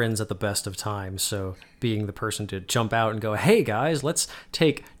new friends at the best of times. So being the person to jump out and go, hey guys, let's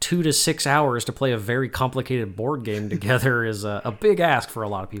take 2 to 6 hours to play a very complicated board game together is a big ask for a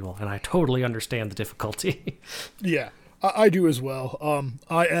lot of people. And I totally understand the difficulty. Yeah, I do as well.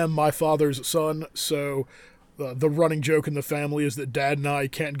 I am my father's son, so the running joke in the family is that Dad and I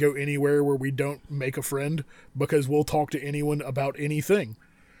can't go anywhere where we don't make a friend, because we'll talk to anyone about anything.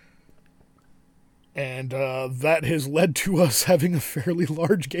 And that has led to us having a fairly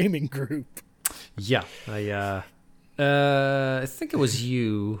large gaming group. Yeah, I think it was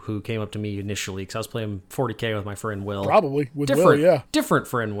you who came up to me initially, because I was playing 40K with my friend Will. Probably, with Will, yeah. Different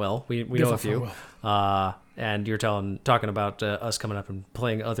friend Will. We know a few. And you're talking about us coming up and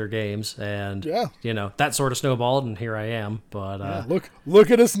playing other games, and that sort of snowballed, and here I am. But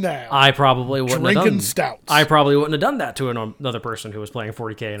look at us now. I probably wouldn't drinking have done stouts. I probably wouldn't have done that to another person who was playing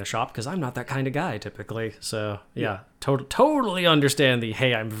 40K in a shop, because I'm not that kind of guy typically. So totally understand the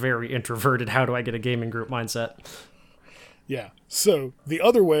hey, I'm very introverted. How do I get a gaming group mindset? Yeah. So the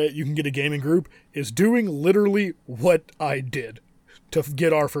other way you can get a gaming group is doing literally what I did to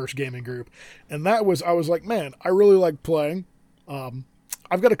get our first gaming group. And that was, I was like, man, I really like playing.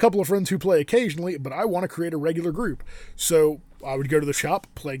 I've got a couple of friends who play occasionally, but I want to create a regular group. So I would go to the shop,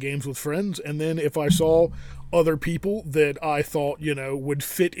 play games with friends, and then if I saw other people that I thought, would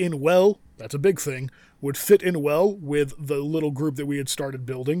fit in well, that's a big thing, would fit in well with the little group that we had started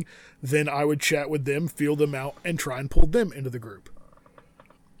building, then I would chat with them, feel them out, and try and pull them into the group.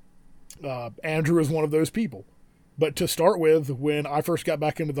 Andrew is one of those people. But to start with, when I first got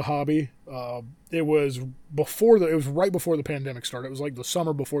back into the hobby, it was right before the pandemic started. It was like the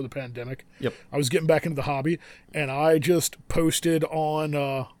summer before the pandemic. Yep. I was getting back into the hobby, and I just posted on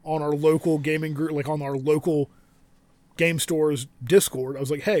our local gaming group, like on our local game store's Discord. I was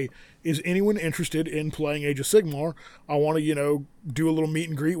like, hey, is anyone interested in playing Age of Sigmar? I want to, do a little meet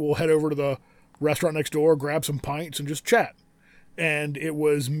and greet. We'll head over to the restaurant next door, grab some pints, and just chat. And it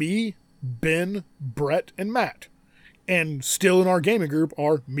was me, Ben, Brett, and Matt. And still in our gaming group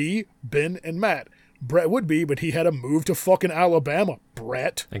are me, Ben, and Matt. Brett would be, but he had to move to fucking Alabama,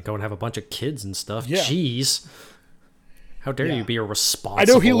 Brett. And go and have a bunch of kids and stuff. Yeah. Jeez. How dare you be a responsible I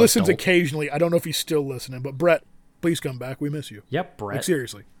know he listens adult. Occasionally. I don't know if he's still listening, but Brett, please come back. We miss you. Yep, Brett. Like,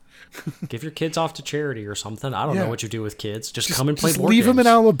 seriously. Give your kids off to charity or something. I don't know what you do with kids. Just come and play board leave games. them in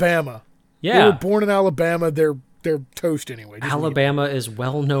Alabama. Yeah. They were born in Alabama. They're toast anyway. Just Alabama is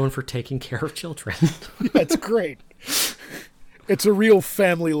well known for taking care of children. That's great. It's a real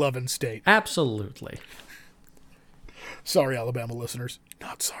family-loving state. Absolutely. Sorry, Alabama listeners.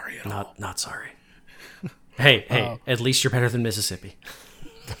 Not sorry at all. Not sorry. Hey, at least you're better than Mississippi.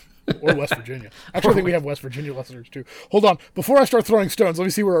 Or West Virginia. Actually, I think we have West Virginia listeners, too. Hold on. Before I start throwing stones, let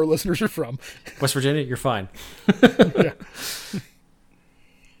me see where our listeners are from. West Virginia, you're fine. Yeah.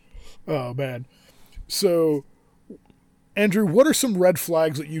 Oh, man. So, Andrew, what are some red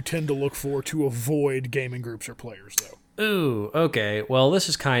flags that you tend to look for to avoid gaming groups or players, though? Ooh, okay. Well, this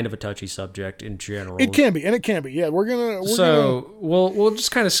is kind of a touchy subject in general. It can be, and it can be. Yeah, we'll just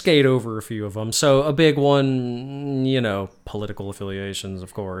kind of skate over a few of them. So a big one, political affiliations,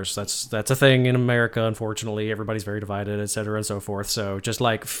 of course. That's a thing in America, unfortunately. Everybody's very divided, et cetera, and so forth. So just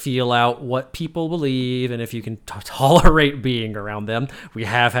feel out what people believe, and if you can tolerate being around them. We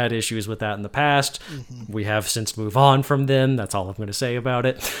have had issues with that in the past. Mm-hmm. We have since moved on from them. That's all I'm going to say about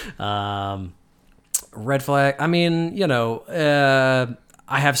it. Red flag. I mean, I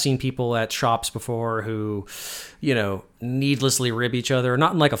have seen people at shops before who, needlessly rib each other,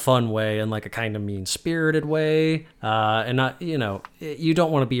 not in like a fun way, in like a kind of mean-spirited way, and not, you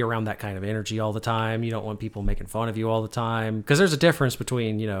don't want to be around that kind of energy all the time. You don't want people making fun of you all the time, because there's a difference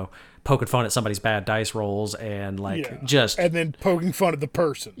between, poking fun at somebody's bad dice rolls and and then poking fun at the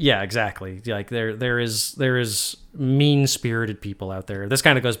person. Yeah, exactly. Like there is mean-spirited people out there. This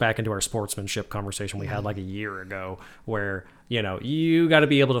kind of goes back into our sportsmanship conversation we had like a year ago, where you got to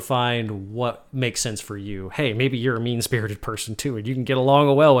be able to find what makes sense for you. Hey, maybe you're a mean-spirited person too, and you can get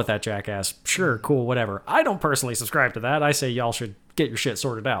along well with that jackass. Sure, cool, whatever. I don't personally subscribe to that. I say y'all should get your shit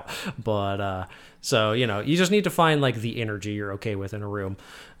sorted out. But so you just need to find like the energy you're okay with in a room.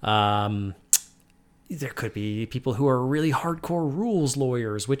 There could be people who are really hardcore rules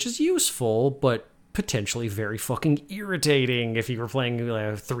lawyers, which is useful, but potentially very fucking irritating if you were playing a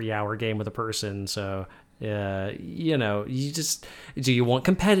 3-hour game with a person. So you just, do you want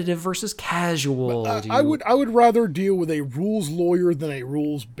competitive versus casual? I would rather deal with a rules lawyer than a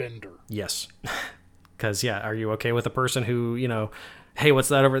rules bender. Yes. Because are you okay with a person who, hey, what's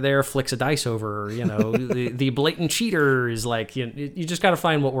that over there? Flicks a dice over, the blatant cheater is like, you just got to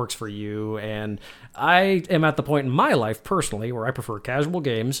find what works for you. And I am at the point in my life personally where I prefer casual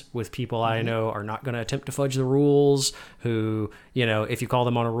games with people I know are not going to attempt to fudge the rules, who, if you call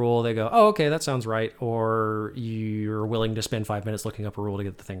them on a rule, they go, oh, okay, that sounds right. Or you're willing to spend 5 minutes looking up a rule to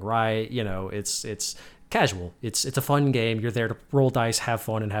get the thing right. It's casual. It's a fun game. You're there to roll dice, have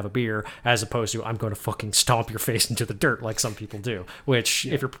fun, and have a beer, as opposed to I'm going to fucking stomp your face into the dirt like some people do. Which,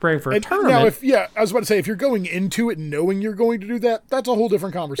 if you're preparing for a tournament, now, I was about to say, if you're going into it knowing you're going to do that, that's a whole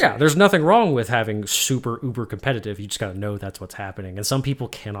different conversation. Yeah, there's nothing wrong with having super uber competitive. You just got to know that's what's happening, and some people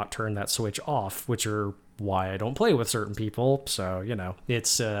cannot turn that switch off, which are why I don't play with certain people. So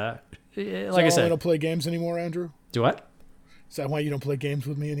it's like I said, I don't play games anymore, Andrew. Do what? Is that why you don't play games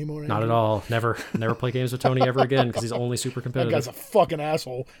with me anymore, Andrew? Not at all. Never play games with Tony ever again, because he's only super competitive. That guy's a fucking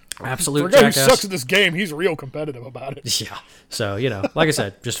asshole. Absolute jackass. For a guy jackass. who sucks at this game, he's real competitive about it. Yeah. So, like I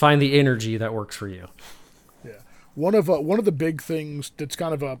said, just find the energy that works for you. Yeah. One of the big things that's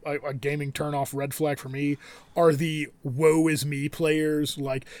kind of a gaming turn-off red flag for me are the woe is me players.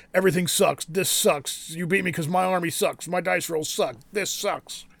 Like, everything sucks. This sucks. You beat me because my army sucks. My dice rolls suck. This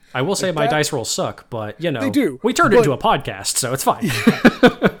sucks. I will say my dice rolls suck, but, they do. We turned it into a podcast, so it's fine.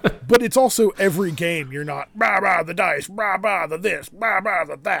 But it's also every game. You're not, rah, the dice, rah, the this, rah,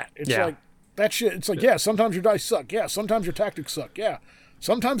 the that. It's like, that shit. It's like, sometimes your dice suck. Yeah, sometimes your tactics suck. Yeah.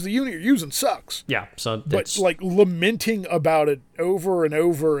 Sometimes the unit you're using sucks. Yeah, so but like lamenting about it over and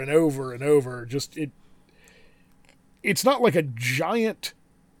over and over and over, just it's not like a giant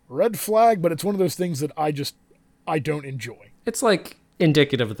red flag, but it's one of those things that I don't enjoy. It's like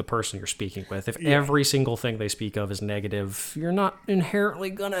indicative of the person you're speaking with. If every single thing they speak of is negative, you're not inherently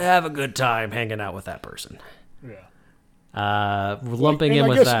gonna have a good time hanging out with that person. Yeah. Lumping in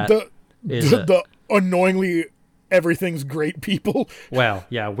with that is the annoyingly everything's great people. Well,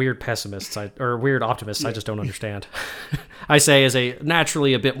 yeah, weird pessimists or weird optimists. I just don't understand. I say as a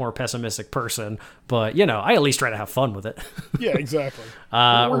naturally a bit more pessimistic person, but I at least try to have fun with it. Yeah, exactly.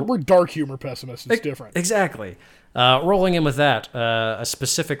 We're dark humor pessimists. It's different. Exactly. Rolling in with that, a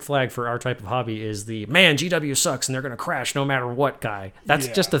specific flag for our type of hobby is the man GW sucks and they're going to crash no matter what guy. That's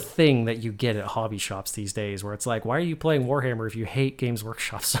just a thing that you get at hobby shops these days, where it's like, why are you playing Warhammer if you hate Games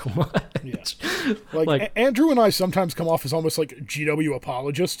Workshop so much? Yeah. Like Andrew and I sometimes come off as almost like GW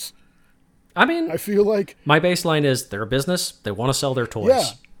apologists. I mean, I feel like my baseline is they're a business. They want to sell their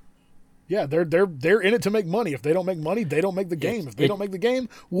toys. Yeah, they're in it to make money. If they don't make money, they don't make the game. If they don't make the game,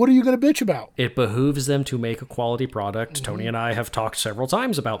 what are you going to bitch about? It behooves them to make a quality product. Mm-hmm. Tony and I have talked several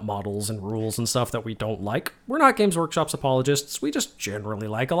times about models and rules and stuff that we don't like. We're not Games Workshop's apologists. We just generally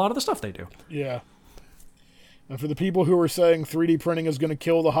like a lot of the stuff they do. Yeah. And for the people who are saying 3D printing is going to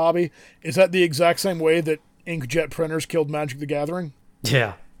kill the hobby, is that the exact same way that inkjet printers killed Magic the Gathering?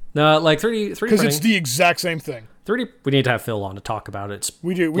 Yeah. No, like 3D printing. Because it's the exact same thing. 3D. We need to have Phil on to talk about it.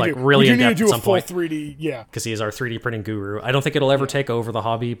 We do. Really in depth need to do at some a full point. 3D. Yeah. Because he is our 3D printing guru. I don't think it'll ever take over the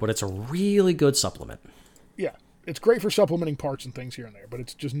hobby, but it's a really good supplement. Yeah, it's great for supplementing parts and things here and there, but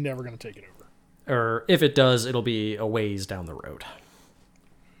it's just never going to take it over. Or if it does, it'll be a ways down the road.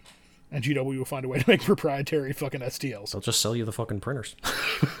 And GW will find a way to make proprietary fucking STLs. They'll just sell you the fucking printers.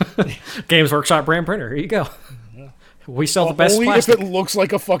 Games Workshop brand printer. Here you go. Yeah. We sell the best only plastic. If it looks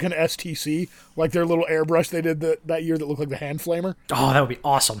like a fucking STC, like their little airbrush they did that year that looked like the hand flamer. Oh, that would be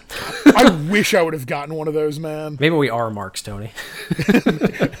awesome. I wish I would have gotten one of those, man. Maybe we are marks, Tony.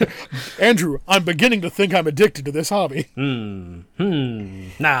 Andrew, I'm beginning to think I'm addicted to this hobby. No,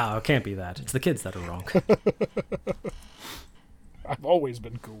 it can't be that. It's the kids that are wrong. I've always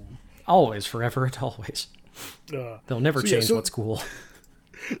been cool. Always, forever, and always. They'll never change what's cool.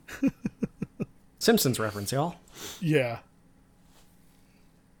 Simpsons reference, y'all. Yeah.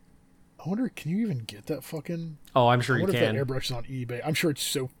 I wonder, can you even get that fucking... Oh, I'm sure you can. I wonder if that airbrush is on eBay. I'm sure it's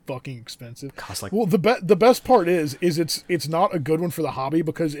so fucking expensive. Costs like... Well, the best part is it's not a good one for the hobby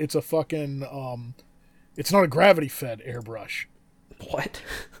because it's a fucking... it's not a gravity-fed airbrush. What?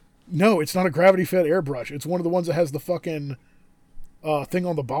 No, it's not a gravity-fed airbrush. It's one of the ones that has the fucking thing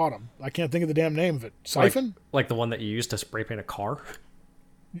on the bottom. I can't think of the damn name of it. Siphon? Like the one that you use to spray paint a car?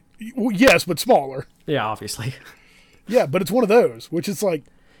 Well, yes, but smaller. Yeah, obviously. Yeah, but it's one of those, which is like...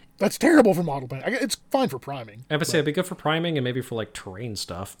 That's terrible for model paint. It's fine for priming. I would say it'd be good for priming and maybe for like terrain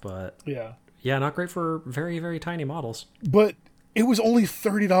stuff, but yeah, not great for very, very tiny models. But it was only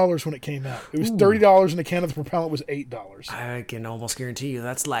 $30 when it came out. It was $30, and the can of the propellant was $8. I can almost guarantee you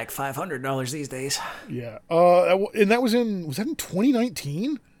that's like $500 these days. Yeah, and that was in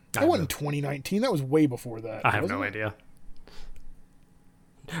 2019? That wasn't in 2019. That was way before that. I have no idea.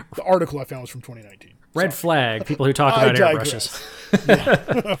 The article I found was from 2019. Red flag, people who talk about airbrushes.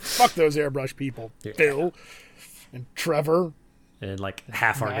 Fuck those airbrush people. Yeah. Phil and Trevor. And like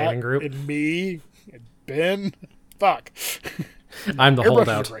half our gaming group. And me and Ben. Fuck. I'm the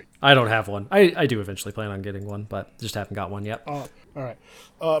holdout. I don't have one. I do eventually plan on getting one, but just haven't got one yet. All right.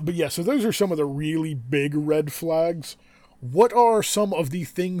 But yeah, so those are some of the really big red flags. What are some of the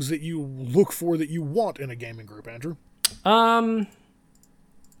things that you look for that you want in a gaming group, Andrew?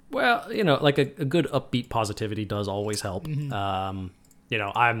 Well, you know, like a good upbeat positivity does always help. Mm-hmm. You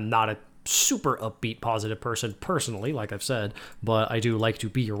know, I'm not a super upbeat positive person personally, like I've said, but I do like to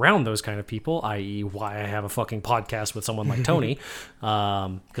be around those kind of people, i.e. why I have a fucking podcast with someone like Tony.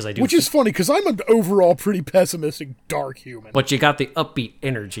 Because I do. Which is funny, because I'm an overall pretty pessimistic, dark human. But you got the upbeat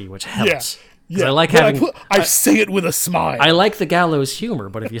energy, which helps. Yeah. I like having. I say it with a smile. I like the gallows humor,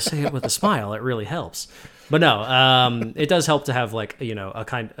 but if you say it with a smile, it really helps. But no, it does help to have like, you know,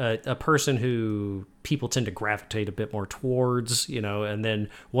 a person who people tend to gravitate a bit more towards, you know, and then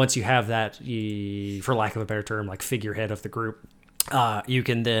once you have that, for lack of a better term, like figurehead of the group, you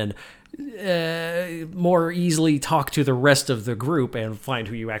can then more easily talk to the rest of the group and find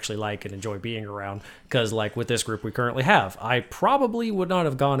who you actually like and enjoy being around. Because like with this group we currently have, I probably would not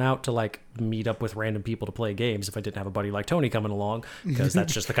have gone out to like meet up with random people to play games if I didn't have a buddy like Tony coming along, because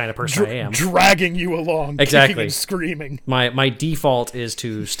that's just the kind of person I am. Dragging you along, exactly, kicking and screaming. My default is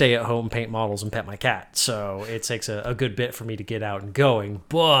to stay at home, paint models, and pet my cat. So it takes a good bit for me to get out and going.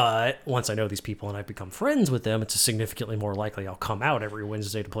 But once I know these people and I become friends with them, it's significantly more likely I'll come out every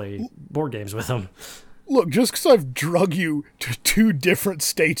Wednesday to play board games with them. Look, just because I've drug you to 2 different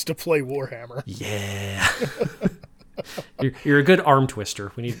states to play Warhammer. Yeah. You're a good arm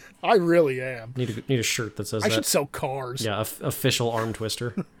twister. I really am. Need a shirt that says I should sell cars. Yeah, official arm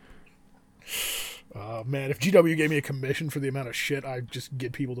twister. Man, if GW gave me a commission for the amount of shit I just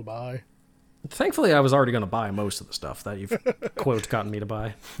get people to buy. Thankfully, I was already going to buy most of the stuff that you've, quote, gotten me to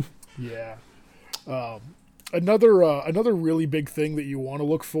buy. Yeah. Another really big thing that you want to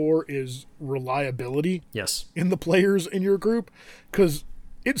look for is reliability. Yes. In the players in your group, because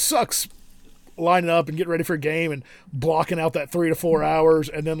it sucks lining up and getting ready for a game and blocking out that 3 to 4 hours,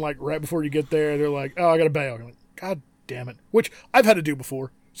 and then like right before you get there, they're like, "Oh, I gotta bail." I'm like, God damn it! Which I've had to do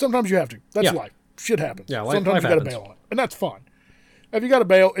before. Sometimes you have to. That's life. Shit happens. Yeah, sometimes you gotta bail on it, and that's fine. If you gotta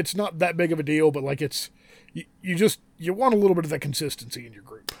bail, it's not that big of a deal, but like it's. You want a little bit of that consistency in your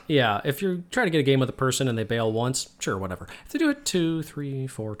group. Yeah, if you're trying to get a game with a person and they bail once, sure, whatever. If they do it 2, 3,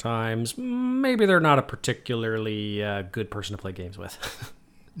 4 times, maybe they're not a particularly good person to play games with.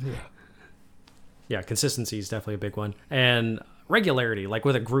 Yeah, consistency is definitely a big one. And regularity, like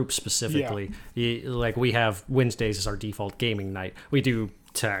with a group specifically. Like we have Wednesdays as our default gaming night. We do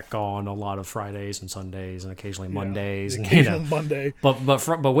tack on a lot of Fridays and Sundays and occasionally Mondays. And, Monday.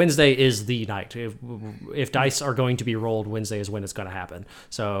 But Wednesday is the night. If dice are going to be rolled, Wednesday is when it's going to happen.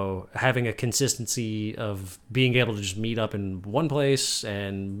 So having a consistency of being able to just meet up in one place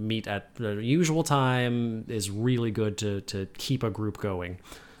and meet at the usual time is really good to keep a group going.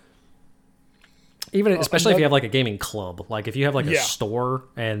 Even especially if you have like a gaming club, like if you have like a store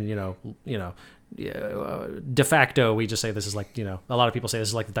and de facto we just say this is like, a lot of people say this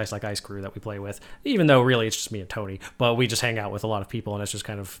is like the Dice Like Ice crew that we play with, even though really it's just me and Tony, but we just hang out with a lot of people, and it's just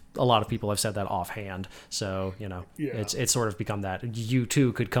kind of a lot of people have said that offhand, so it's sort of become that. You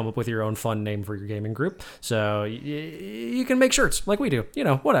too could come up with your own fun name for your gaming group, so you can make shirts like we do,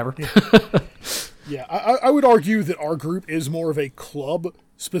 whatever. I would argue that our group is more of a club,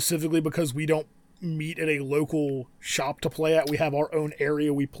 specifically because we don't meet at a local shop to play at. We have our own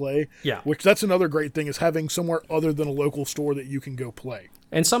area we play. Yeah. Which that's another great thing, is having somewhere other than a local store that you can go play.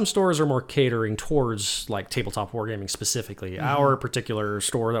 And some stores are more catering towards like tabletop wargaming specifically. Our particular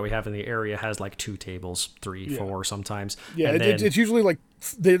store that we have in the area has like 2 tables, 3, 4 sometimes. Yeah, and then, it's usually like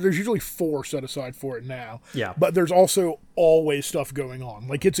there's usually 4 set aside for it now. Yeah. But there's also always stuff going on.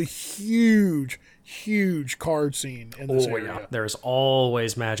 Like it's a huge card scene in this area. Yeah. There's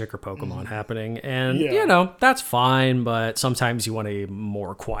always Magic or Pokemon happening. And, you know, that's fine, but sometimes you want a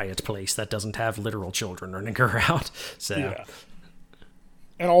more quiet place that doesn't have literal children running around. So... Yeah.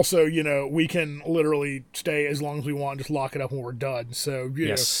 And also, you know, we can literally stay as long as we want and just lock it up when we're done. So,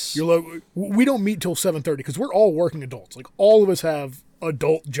 you know, we don't meet till 7:30 because we're all working adults. Like, all of us have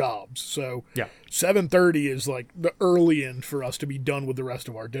adult jobs. So, 7:30 is like the early end for us to be done with the rest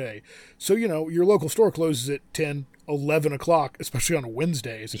of our day. So, you know, your local store closes at 10, 11 o'clock, especially on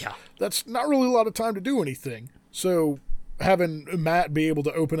Wednesdays. Yeah. That's not really a lot of time to do anything. So, having Matt be able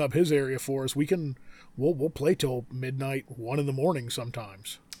to open up his area for us, we'll play till midnight, 1 in the morning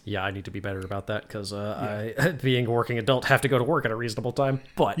sometimes. Yeah, I need to be better about that because I, being a working adult, have to go to work at a reasonable time.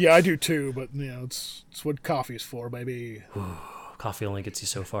 But yeah, I do too. But you know, it's what coffee's for, baby. Coffee only gets you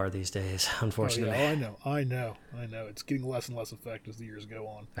so far these days, unfortunately. Oh, yeah, I know. It's getting less and less effective as the years go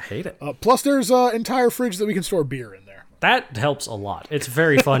on. I hate it. Plus, there's an entire fridge that we can store beer in there. That helps a lot. It's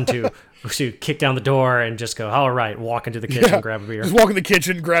very fun to kick down the door and just go, all right, walk into the kitchen, grab a beer. Just walk in the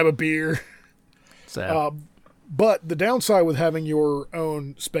kitchen, grab a beer. So. But the downside with having your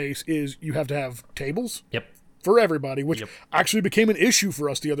own space is you have to have tables. Yep. For everybody, which actually became an issue for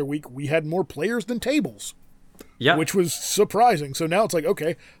us the other week. We had more players than tables. Yeah. Which was surprising. So now it's like,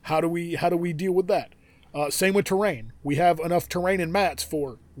 okay, how do we deal with that? Same with terrain. We have enough terrain and mats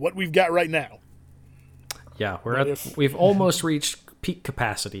for what we've got right now. Yeah, we've almost reached peak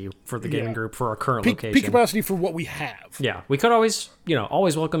capacity for the gaming group for our current location. Peak capacity for what we have. Yeah, we could always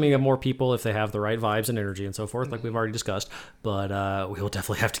welcoming more people if they have the right vibes and energy and so forth, like we've already discussed. But we will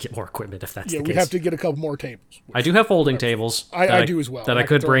definitely have to get more equipment if that's the case. Yeah, we have to get a couple more tables. I do have folding tables. I do as well. That I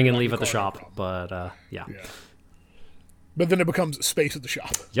could bring and leave at the shop, but yeah. But then it becomes space at the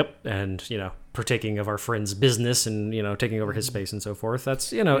shop. Yep, and, partaking of our friend's business and, taking over his space and so forth.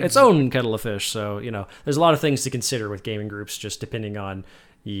 That's, its own kettle of fish. So, there's a lot of things to consider with gaming groups, just depending on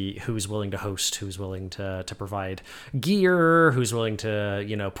who's willing to host, who's willing to provide gear, who's willing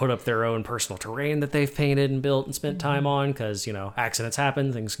to, put up their own personal terrain that they've painted and built and spent time on, because, accidents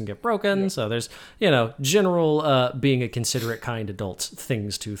happen, things can get broken. So there's, general being a considerate, kind adult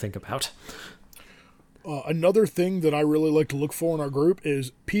things to think about. Another thing that I really like to look for in our group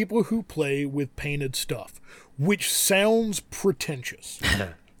is people who play with painted stuff, which sounds pretentious.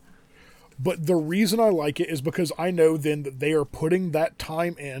 But the reason I like it is because I know then that they are putting that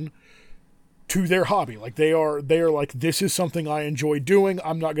time in to their hobby. Like they are like, this is something I enjoy doing.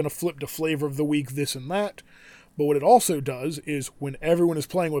 I'm not going to flip to flavor of the week, this and that. But what it also does is when everyone is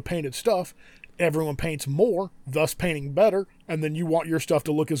playing with painted stuff, everyone paints more, thus painting better, and then you want your stuff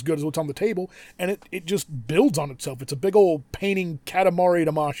to look as good as what's on the table, and it just builds on itself. It's a big old painting Katamari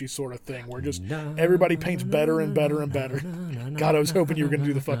Damacy sort of thing, where just everybody paints better and better and better. God, I was hoping you were going to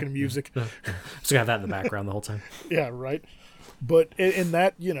do the fucking music. So you have that in the background the whole time. Yeah, right. But in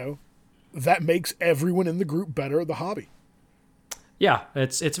that, that makes everyone in the group better at the hobby. Yeah,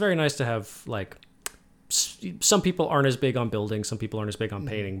 it's very nice to have, like, some people aren't as big on building, some people aren't as big on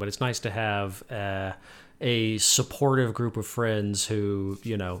painting, but it's nice to have a supportive group of friends who,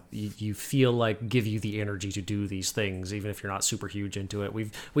 you feel like give you the energy to do these things, even if you're not super huge into it.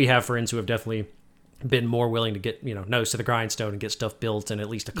 We have friends who have definitely been more willing to get, nose to the grindstone and get stuff built and at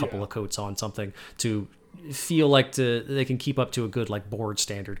least a couple of coats on something to feel like they can keep up to a good, like, board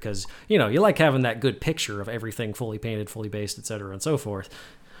standard, because, you like having that good picture of everything fully painted, fully based, etc. and so forth.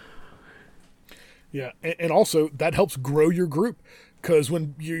 Yeah, and also that helps grow your group, because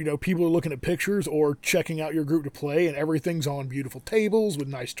when people are looking at pictures or checking out your group to play and everything's on beautiful tables with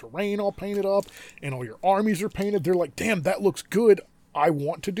nice terrain all painted up and all your armies are painted, they're like, damn, that looks good. I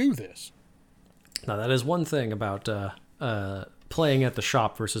want to do this. Now, that is one thing about playing at the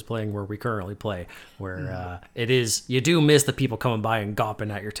shop versus playing where we currently play, where you do miss the people coming by and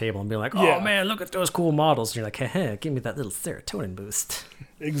gawping at your table and being like, oh man, look at those cool models. And you're like, hey, give me that little serotonin boost.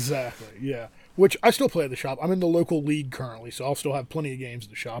 Exactly, yeah. Which I still play at the shop. I'm in the local league currently, so I'll still have plenty of games at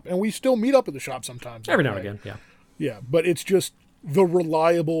the shop. And we still meet up at the shop sometimes. Every now and again, yeah. Yeah, but it's just the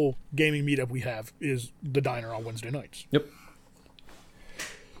reliable gaming meetup we have is the diner on Wednesday nights. Yep.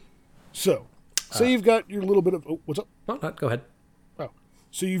 So, say you've got your little bit of... Oh, what's up? Oh, go ahead. Oh.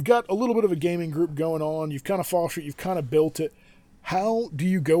 So you've got a little bit of a gaming group going on. You've kind of fostered it. You've kind of built it. How do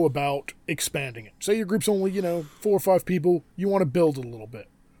you go about expanding it? Say your group's only, 4 or 5 people. You want to build it a little bit.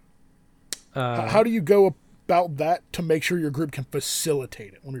 How do you go about that to make sure your group can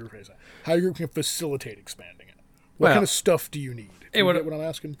facilitate it. Let me rephrase that. How your group can facilitate expanding it. What kind of stuff do you need? You get what I'm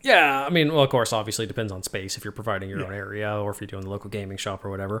asking? Yeah, I mean, well, of course, obviously it depends on space if you're providing your own area or if you're doing the local gaming shop or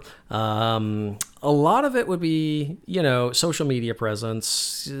whatever. A lot of it would be, social media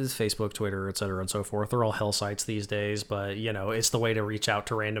presence, Facebook, Twitter, et cetera, and so forth. They're all hell sites these days, but, it's the way to reach out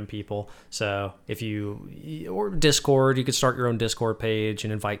to random people. So or Discord, you could start your own Discord page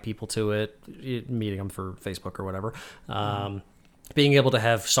and invite people to it, meeting them for Facebook or whatever. Being able to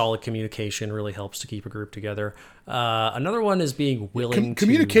have solid communication really helps to keep a group together. Another one is being willing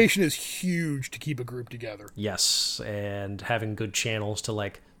Communication is huge to keep a group together. Yes, and having good channels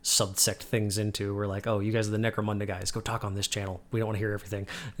to, subsect things into. We're like, oh, you guys are the Necromunda guys. Go talk on this channel. We don't want to hear everything.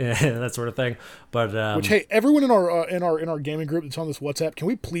 That sort of thing. But which, hey, everyone in our gaming group that's on this WhatsApp, can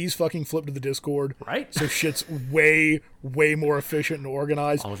we please fucking flip to the Discord? Right. So shit's way, way more efficient and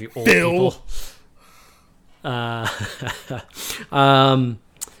organized. All of you old people. I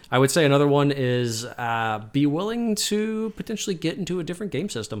would say another one is be willing to potentially get into a different game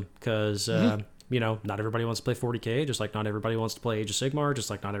system because, not everybody wants to play 40K, just like not everybody wants to play Age of Sigmar, just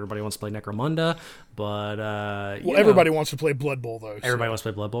like not everybody wants to play Necromunda, but... everybody wants to play Blood Bowl, though. Everybody wants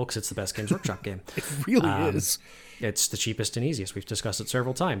to play Blood Bowl because it's the best Games Workshop game. It really is. It's the cheapest and easiest. We've discussed it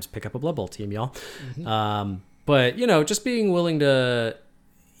several times. Pick up a Blood Bowl team, y'all. But, just being willing to...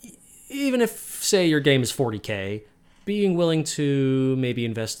 Even if, say, your game is 40K, being willing to maybe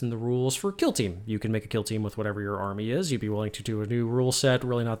invest in the rules for Kill Team. You can make a Kill Team with whatever your army is. You'd be willing to do a new rule set,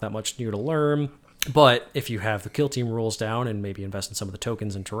 really not that much new to learn. But if you have the Kill Team rules down and maybe invest in some of the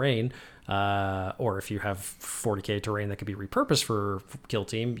tokens and terrain, or if you have 40K terrain that could be repurposed for Kill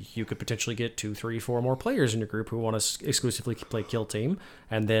Team, you could potentially get 2, 3, 4 more players in your group who want to exclusively play Kill Team,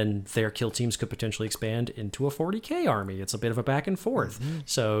 and then their Kill Teams could potentially expand into a 40K army. It's a bit of a back and forth.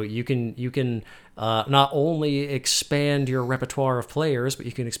 So you can not only expand your repertoire of players, but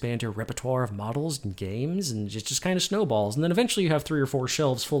you can expand your repertoire of models and games, and it just kind of snowballs. And then eventually you have 3 or 4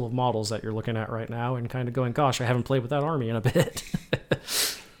 shelves full of models that you're looking at right now and kind of going, gosh, I haven't played with that army in a bit.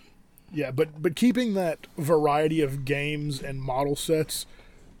 Yeah, but keeping that variety of games and model sets,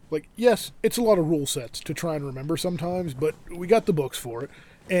 yes, it's a lot of rule sets to try and remember sometimes, but we got the books for it.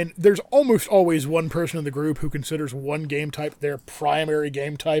 And there's almost always one person in the group who considers one game type their primary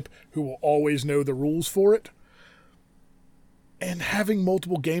game type, who will always know the rules for it. And having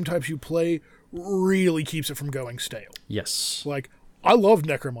multiple game types you play really keeps it from going stale. Yes. I love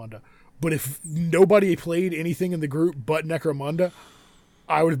Necromunda, but if nobody played anything in the group but Necromunda,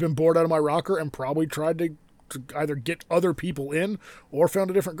 I would have been bored out of my rocker and probably tried to either get other people in or found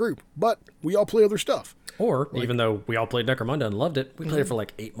a different group. But we all play other stuff. Or, even though we all played Necromunda and loved it, we played it for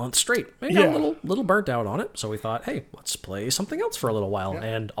 8 months straight. We got a little burnt out on it, so we thought, hey, let's play something else for a little while. Yeah.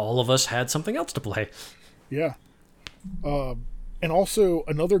 And all of us had something else to play. Yeah. And also,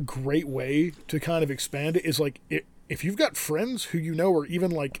 another great way to kind of expand it is, if you've got friends who are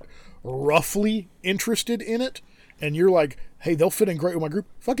even, roughly interested in it, and you're like, hey, they'll fit in great with my group,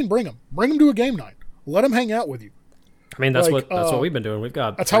 fucking bring them. Bring them to a game night. Let them hang out with you. I mean, that's what we've been doing. We've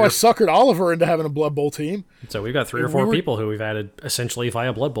got that's how I suckered Oliver into having a Blood Bowl team. So we've got 3 or 4 people who we've added essentially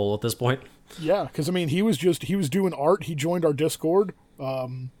via Blood Bowl at this point. Yeah, because he was doing art. He joined our Discord.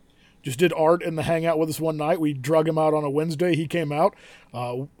 Just did art in the hangout with us one night. We drug him out on a Wednesday. He came out.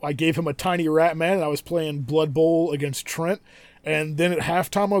 I gave him a tiny rat man, and I was playing Blood Bowl against Trent. And then at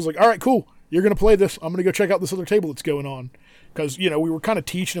halftime, I was like, all right, cool. You're going to play this. I'm going to go check out this other table that's going on. Because, we were kind of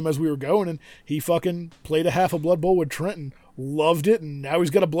teaching him as we were going, and he fucking played a half a Blood Bowl with Trent and loved it, and now he's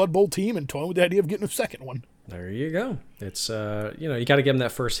got a Blood Bowl team and toying with the idea of getting a second one. There you go. It's, you got to give him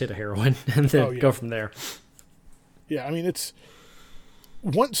that first hit of heroin and then go from there. Yeah, I mean, it's...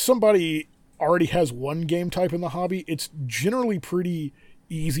 Once somebody already has one game type in the hobby, it's generally pretty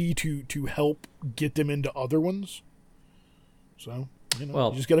easy to help get them into other ones. So, you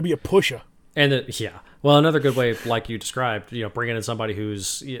just got to be a pusher. And well, another good way, like you described, bringing in somebody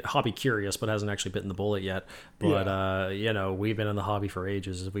who's hobby curious but hasn't actually bitten the bullet yet. But we've been in the hobby for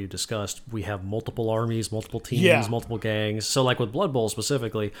ages, as we've discussed. We have multiple armies, multiple teams, multiple gangs. So, with Blood Bowl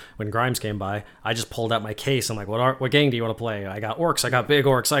specifically, when Grimes came by, I just pulled out my case. I'm like, what gang do you want to play? I got orcs, I got big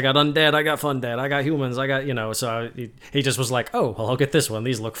orcs, I got undead, I got fun dead, I got humans, I got So he just was like, oh, well, I'll get this one.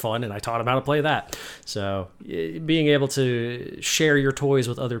 These look fun, and I taught him how to play that. So, being able to share your toys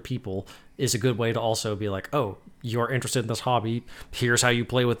with other people is a good way to also be like, oh, you're interested in this hobby, here's how you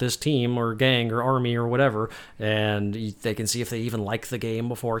play with this team or gang or army or whatever, and they can see if they even like the game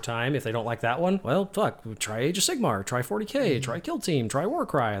before time. If they don't like that one, well, fuck, try Age of Sigmar, try 40k, try Kill Team, try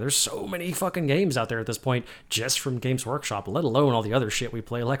Warcry. There's so many fucking games out there at this point, just from Games Workshop, let alone all the other shit we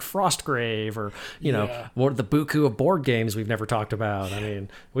play, like Frostgrave, or, you know, the buku of board games we've never talked about. I mean,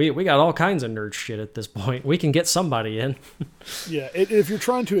 we got all kinds of nerd shit at this point. We can get somebody in. Yeah, if you're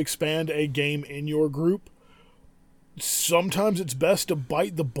trying to expand a game in your group, sometimes it's best to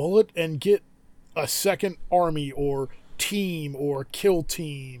bite the bullet and get a second army or team or kill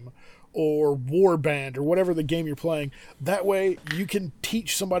team or warband or whatever the game you're playing. That way you can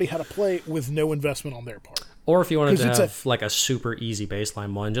teach somebody how to play with no investment on their part. Or if you wanted to have like a super easy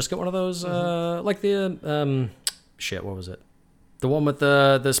baseline one, just get one of those, like the, what was it? The one with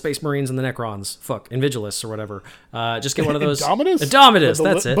the Space Marines and the Necrons. Invigilis or whatever. Just get one of those. Indominus,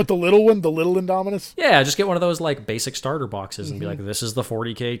 that's it. But the little Indominus? Yeah, just get one of those like basic starter boxes and be like, this is the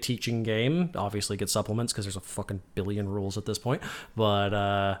 40k teaching game. Obviously get supplements because there's a fucking billion rules at this point.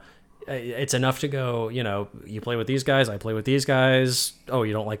 But it's enough to go, you know, you play with these guys, I play with these guys. Oh,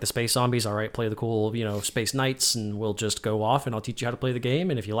 you don't like the space zombies? All right, play the cool, you know, space knights, and we'll just go off and I'll teach you how to play the game.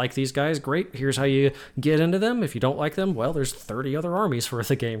 And if you like these guys, great, here's how you get into them. If you don't like them, well, there's 30 other armies for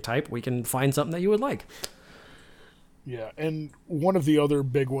the game type. We can find something that you would like. Yeah, and one of the other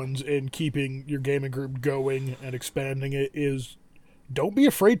big ones in keeping your gaming group going and expanding it is don't be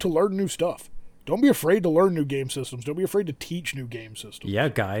afraid to learn new stuff. Don't be afraid to learn new game systems. Don't be afraid to teach new game systems. Yeah,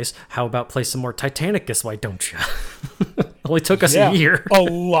 guys. How about play some more Titanicus? Why don't you? Only took us a year.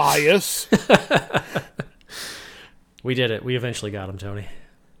 Elias. We did it. We eventually got him, Tony.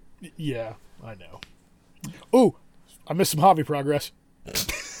 Yeah, I know. Ooh, I missed some hobby progress.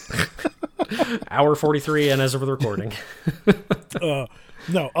 Hour 43, and as of the recording.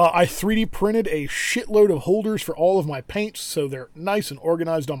 No, I 3D printed a shitload of holders for all of my paints so they're nice and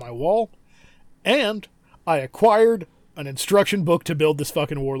organized on my wall. And I acquired an instruction book to build this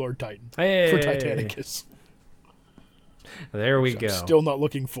fucking Warlord Titan for Titanicus. There we go. I'm still not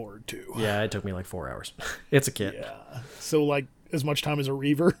looking forward to. Yeah, it took me like 4 hours. It's a kit. Yeah. So like as much time as a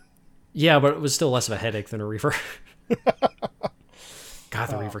Reaver. Yeah, but it was still less of a headache than a Reaver. God,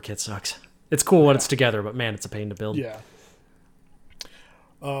 the Reaver kit sucks. It's cool when it's together, but man, it's a pain to build. Yeah.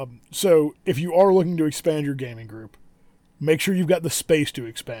 So if you are looking to expand your gaming group, make sure you've got the space to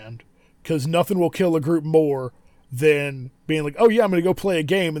expand. Because nothing will kill a group more than being like, oh yeah, I'm going to go play a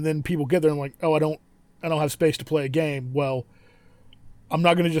game, and then people get there and like, oh, I don't have space to play a game. Well, I'm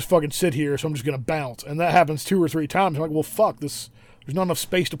not going to just fucking sit here, so I'm just going to bounce. And that happens 2 or 3 times. I'm like, well, fuck, there's not enough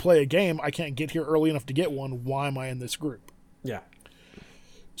space to play a game. I can't get here early enough to get one. Why am I in this group? Yeah.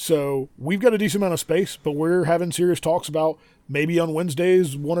 So we've got a decent amount of space, but we're having serious talks about maybe on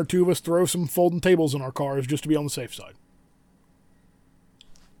Wednesdays, 1 or 2 of us throw some folding tables in our cars just to be on the safe side.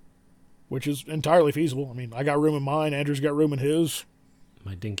 Which is entirely feasible. I mean, I got room in mine. Andrew's got room in his.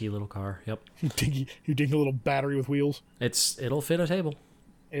 My dinky little car. Yep. You dinky little battery with wheels. It'll fit a table.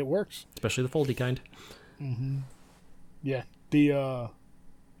 It works. Especially the foldy kind. Mm-hmm. Yeah.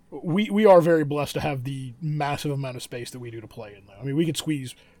 We are very blessed to have the massive amount of space that we do to play in, though. I mean, we could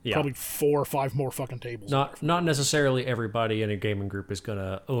squeeze probably 4 or 5 more fucking tables. Not necessarily everybody in a gaming group is going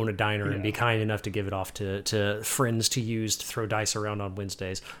to own a diner and be kind enough to give it off to friends to use to throw dice around on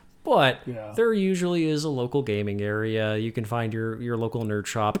Wednesdays. But there usually is a local gaming area. You can find your local nerd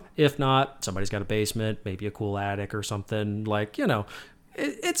shop. If not, somebody's got a basement, maybe a cool attic or something. Like, you know,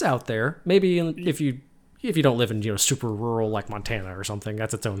 it's out there. Maybe if you don't live in, you know, super rural like Montana or something,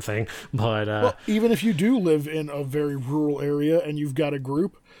 that's its own thing. But well, even if you do live in a very rural area and you've got a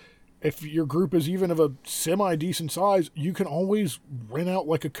group, if your group is even of a semi-decent size, you can always rent out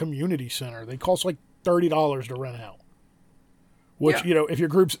like a community center. They cost like $30 to rent out. Which, you know, if your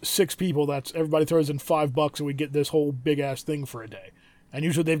group's 6 people, that's everybody throws in $5 and we get this whole big-ass thing for a day. And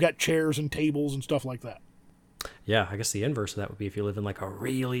usually they've got chairs and tables and stuff like that. Yeah, I guess the inverse of that would be if you live in like a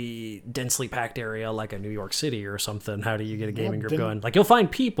really densely packed area like a New York City or something. How do you get a gaming group going? Like, you'll find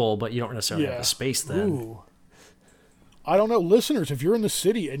people, but you don't necessarily have the space then. Ooh. I don't know. Listeners, if you're in the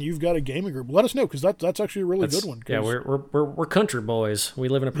city and you've got a gaming group, let us know, because that's actually a really good one. Yeah, we're country boys. We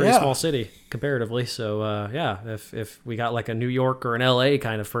live in a pretty small city comparatively. So, if we got like a New York or an LA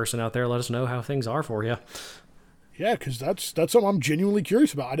kind of person out there, let us know how things are for you. Yeah, because that's something I'm genuinely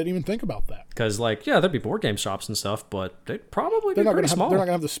curious about. I didn't even think about that. Because, like, there'd be board game shops and stuff, but they'd probably be pretty small. They're not going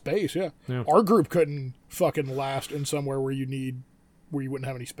to have the space, yeah. Our group couldn't fucking last in somewhere where you wouldn't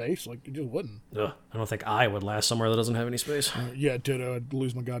have any space. Like, it just wouldn't. Ugh, I don't think I would last somewhere that doesn't have any space. Yeah, ditto. I'd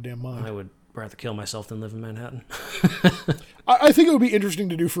lose my goddamn mind. I would rather kill myself than live in Manhattan. I think it would be interesting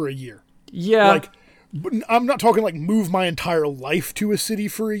to do for a year. Yeah. Like, But I'm not talking like move my entire life to a city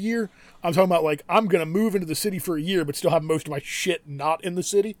for a year. I'm talking about like I'm going to move into the city for a year but still have most of my shit not in the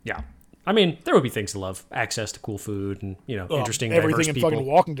city. Yeah. I mean, there would be things to love. Access to cool food and, interesting, diverse everything in people. Fucking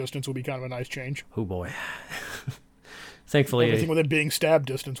walking distance will be kind of a nice change. Oh, boy. Thankfully, everything within being stabbed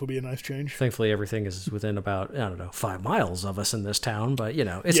distance will be a nice change. Thankfully, everything is within about, 5 miles of us in this town, but,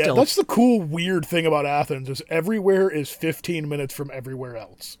 it's yeah, still... that's the cool, weird thing about Athens is everywhere is 15 minutes from everywhere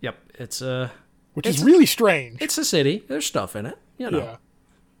else. Yep, it's which is really strange. It's a city. There's stuff in it, Yeah.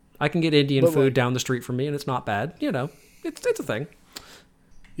 I can get Indian food down the street from me, and it's not bad. It's a thing.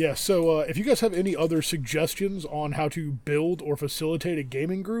 Yeah, so if you guys have any other suggestions on how to build or facilitate a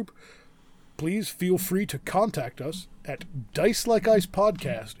gaming group, please feel free to contact us at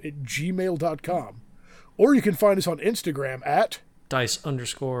dicelikeIcepodcast@gmail.com. Or you can find us on Instagram at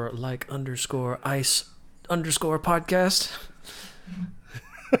dice_like_ice_podcast.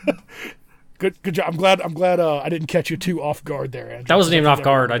 Good job. I'm glad I didn't catch you too off guard there, Andrew. That wasn't even off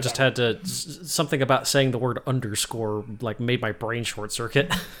guard. I just had to... Something about saying the word underscore made my brain short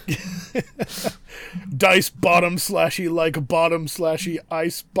circuit. Dice /ice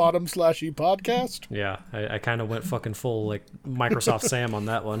podcast. Yeah, I kind of went fucking full Microsoft Sam on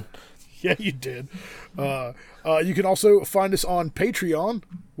that one. Yeah, you did. You can also find us on Patreon,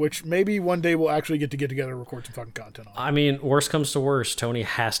 which maybe one day we'll actually get together and record some fucking content on. I mean, worst comes to worst, Tony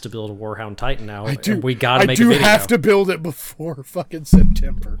has to build a Warhound Titan now. And we gotta make a video. I do have to build it before fucking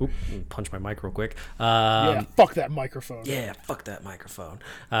September. Oop, punch my mic real quick. Yeah, fuck that microphone. Yeah, fuck that microphone.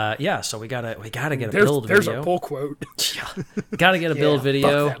 So we gotta get a build video. There's a pull quote. Gotta get a build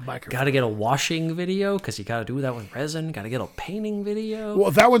video. Fuck that microphone. Gotta get a washing video because you gotta do that with resin. Gotta get a painting video.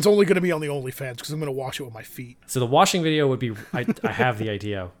 Well, that one's only gonna be on the OnlyFans because I'm gonna wash it with my feet. So the washing video would be, I have the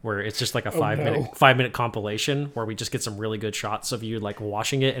idea where it's just like a 5-minute compilation where we just get some really good shots of you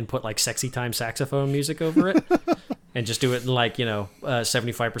washing it and put sexy time saxophone music over it and just do it in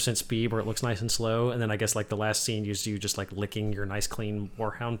 75% speed where it looks nice and slow. And then I guess the last scene is you just licking your nice clean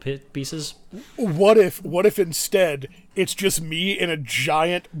Warhound pieces. What if instead it's just me in a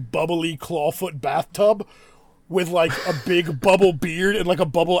giant bubbly clawfoot bathtub with a big bubble beard and a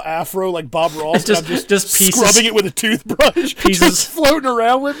bubble afro like Bob Ross, just pieces, scrubbing it with a toothbrush, just floating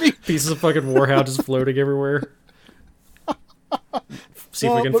around with me. Pieces of fucking Warhound just floating everywhere. See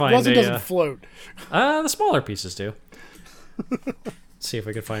if we can find resin doesn't float. The smaller pieces do. See if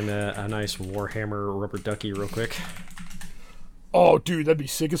we can find a nice Warhammer rubber ducky real quick. Oh, dude, that'd be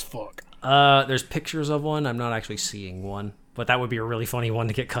sick as fuck. There's pictures of one. I'm not actually seeing one. But that would be a really funny one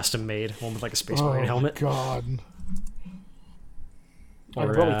to get custom made. One with a Space Marine helmet. Oh, God. I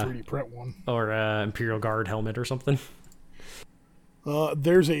could probably 3D print one. Or Imperial Guard helmet or something.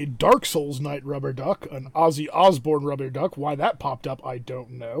 There's a Dark Souls Knight rubber duck, an Ozzy Osbourne rubber duck. Why that popped up, I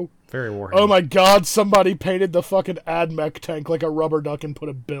don't know. Very Warhammer. Oh my God, somebody painted the fucking AdMech tank like a rubber duck and put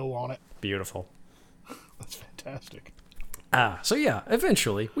a bill on it. Beautiful. That's fantastic. So yeah,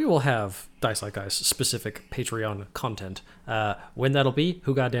 eventually we will have Dice Like Ice specific Patreon content. When that'll be,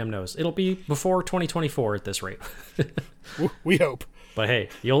 who goddamn knows? It'll be before 2024 at this rate. We hope. But hey,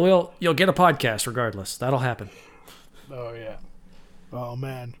 you'll get a podcast regardless. That'll happen. Oh yeah. Oh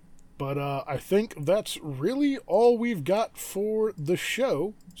man. But I think that's really all we've got for the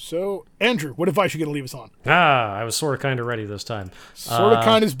show. So, Andrew, what advice are you going to leave us on? I was sort of kind of ready this time. Sort of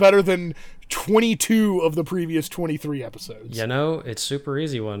kind is better than 22 of the previous 23 episodes. It's super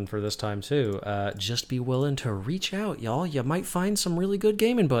easy one for this time, too. Just be willing to reach out, y'all. You might find some really good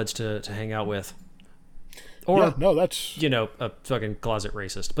gaming buds to hang out with. Or, that's... a fucking closet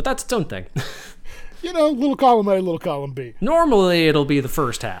racist. But that's its own thing. Little column A, little column B. Normally, it'll be the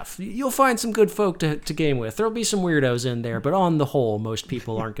first half. You'll find some good folk to game with. There'll be some weirdos in there, but on the whole, most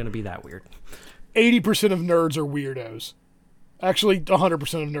people aren't going to be that weird. 80% of nerds are weirdos. Actually, 100%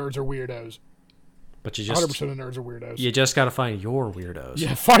 of nerds are weirdos. But 100% of nerds are weirdos. You just got to find your weirdos.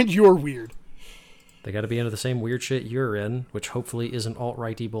 Yeah, find your weird. They got to be into the same weird shit you're in, which hopefully isn't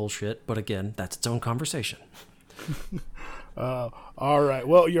alt-righty bullshit. But again, that's its own conversation. All right.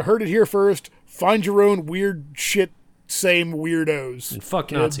 Well, you heard it here first. Find your own weird shit, same weirdos. And fuck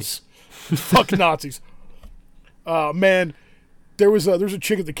kids. Nazis. Fuck Nazis. Man, there's a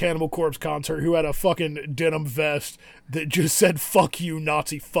chick at the Cannibal Corpse concert who had a fucking denim vest that just said "fuck you,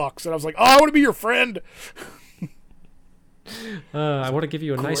 Nazi fucks," and I was like, "Oh, I want to be your friend." I want to give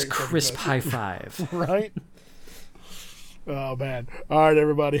you a nice crisp high five. Right? Oh man! All right,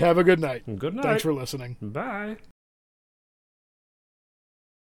 everybody, have a good night. Good night. Thanks for listening. Bye.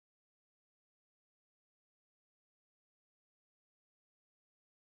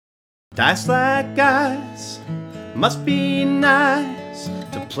 Dice like ice, must be nice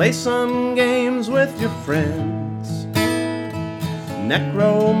to play some games with your friends.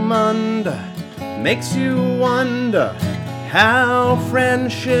 Necromunda makes you wonder how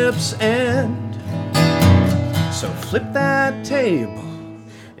friendships end. So flip that table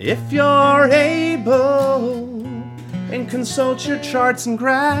if you're able and consult your charts and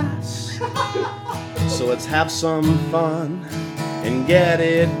graphs. So let's have some fun and get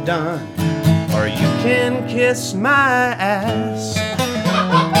it done, or you can kiss my ass.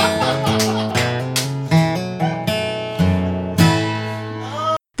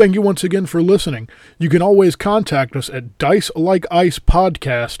 Thank you once again for listening. You can always contact us at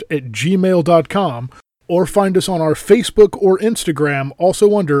dicelikeIcePodcast@gmail.com or find us on our Facebook or Instagram,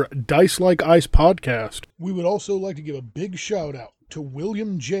 also under Dice Like Ice Podcast. We would also like to give a big shout out to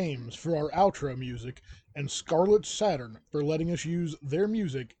William James for our outro music and Scarlet Saturn for letting us use their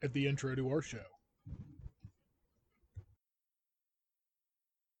music at the intro to our show.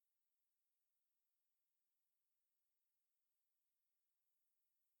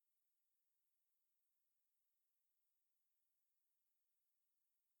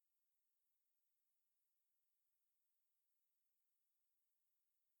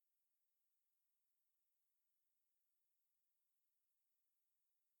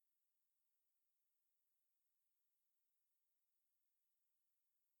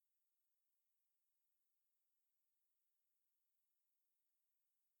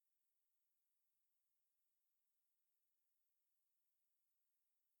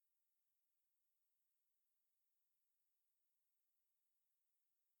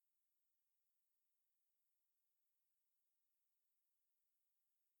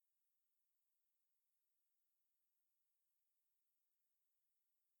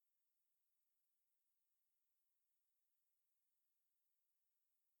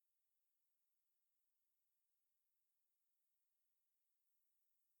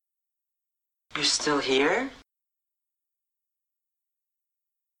 You're still here?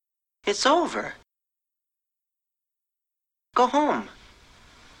 It's over. Go home.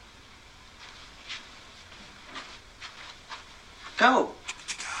 Go.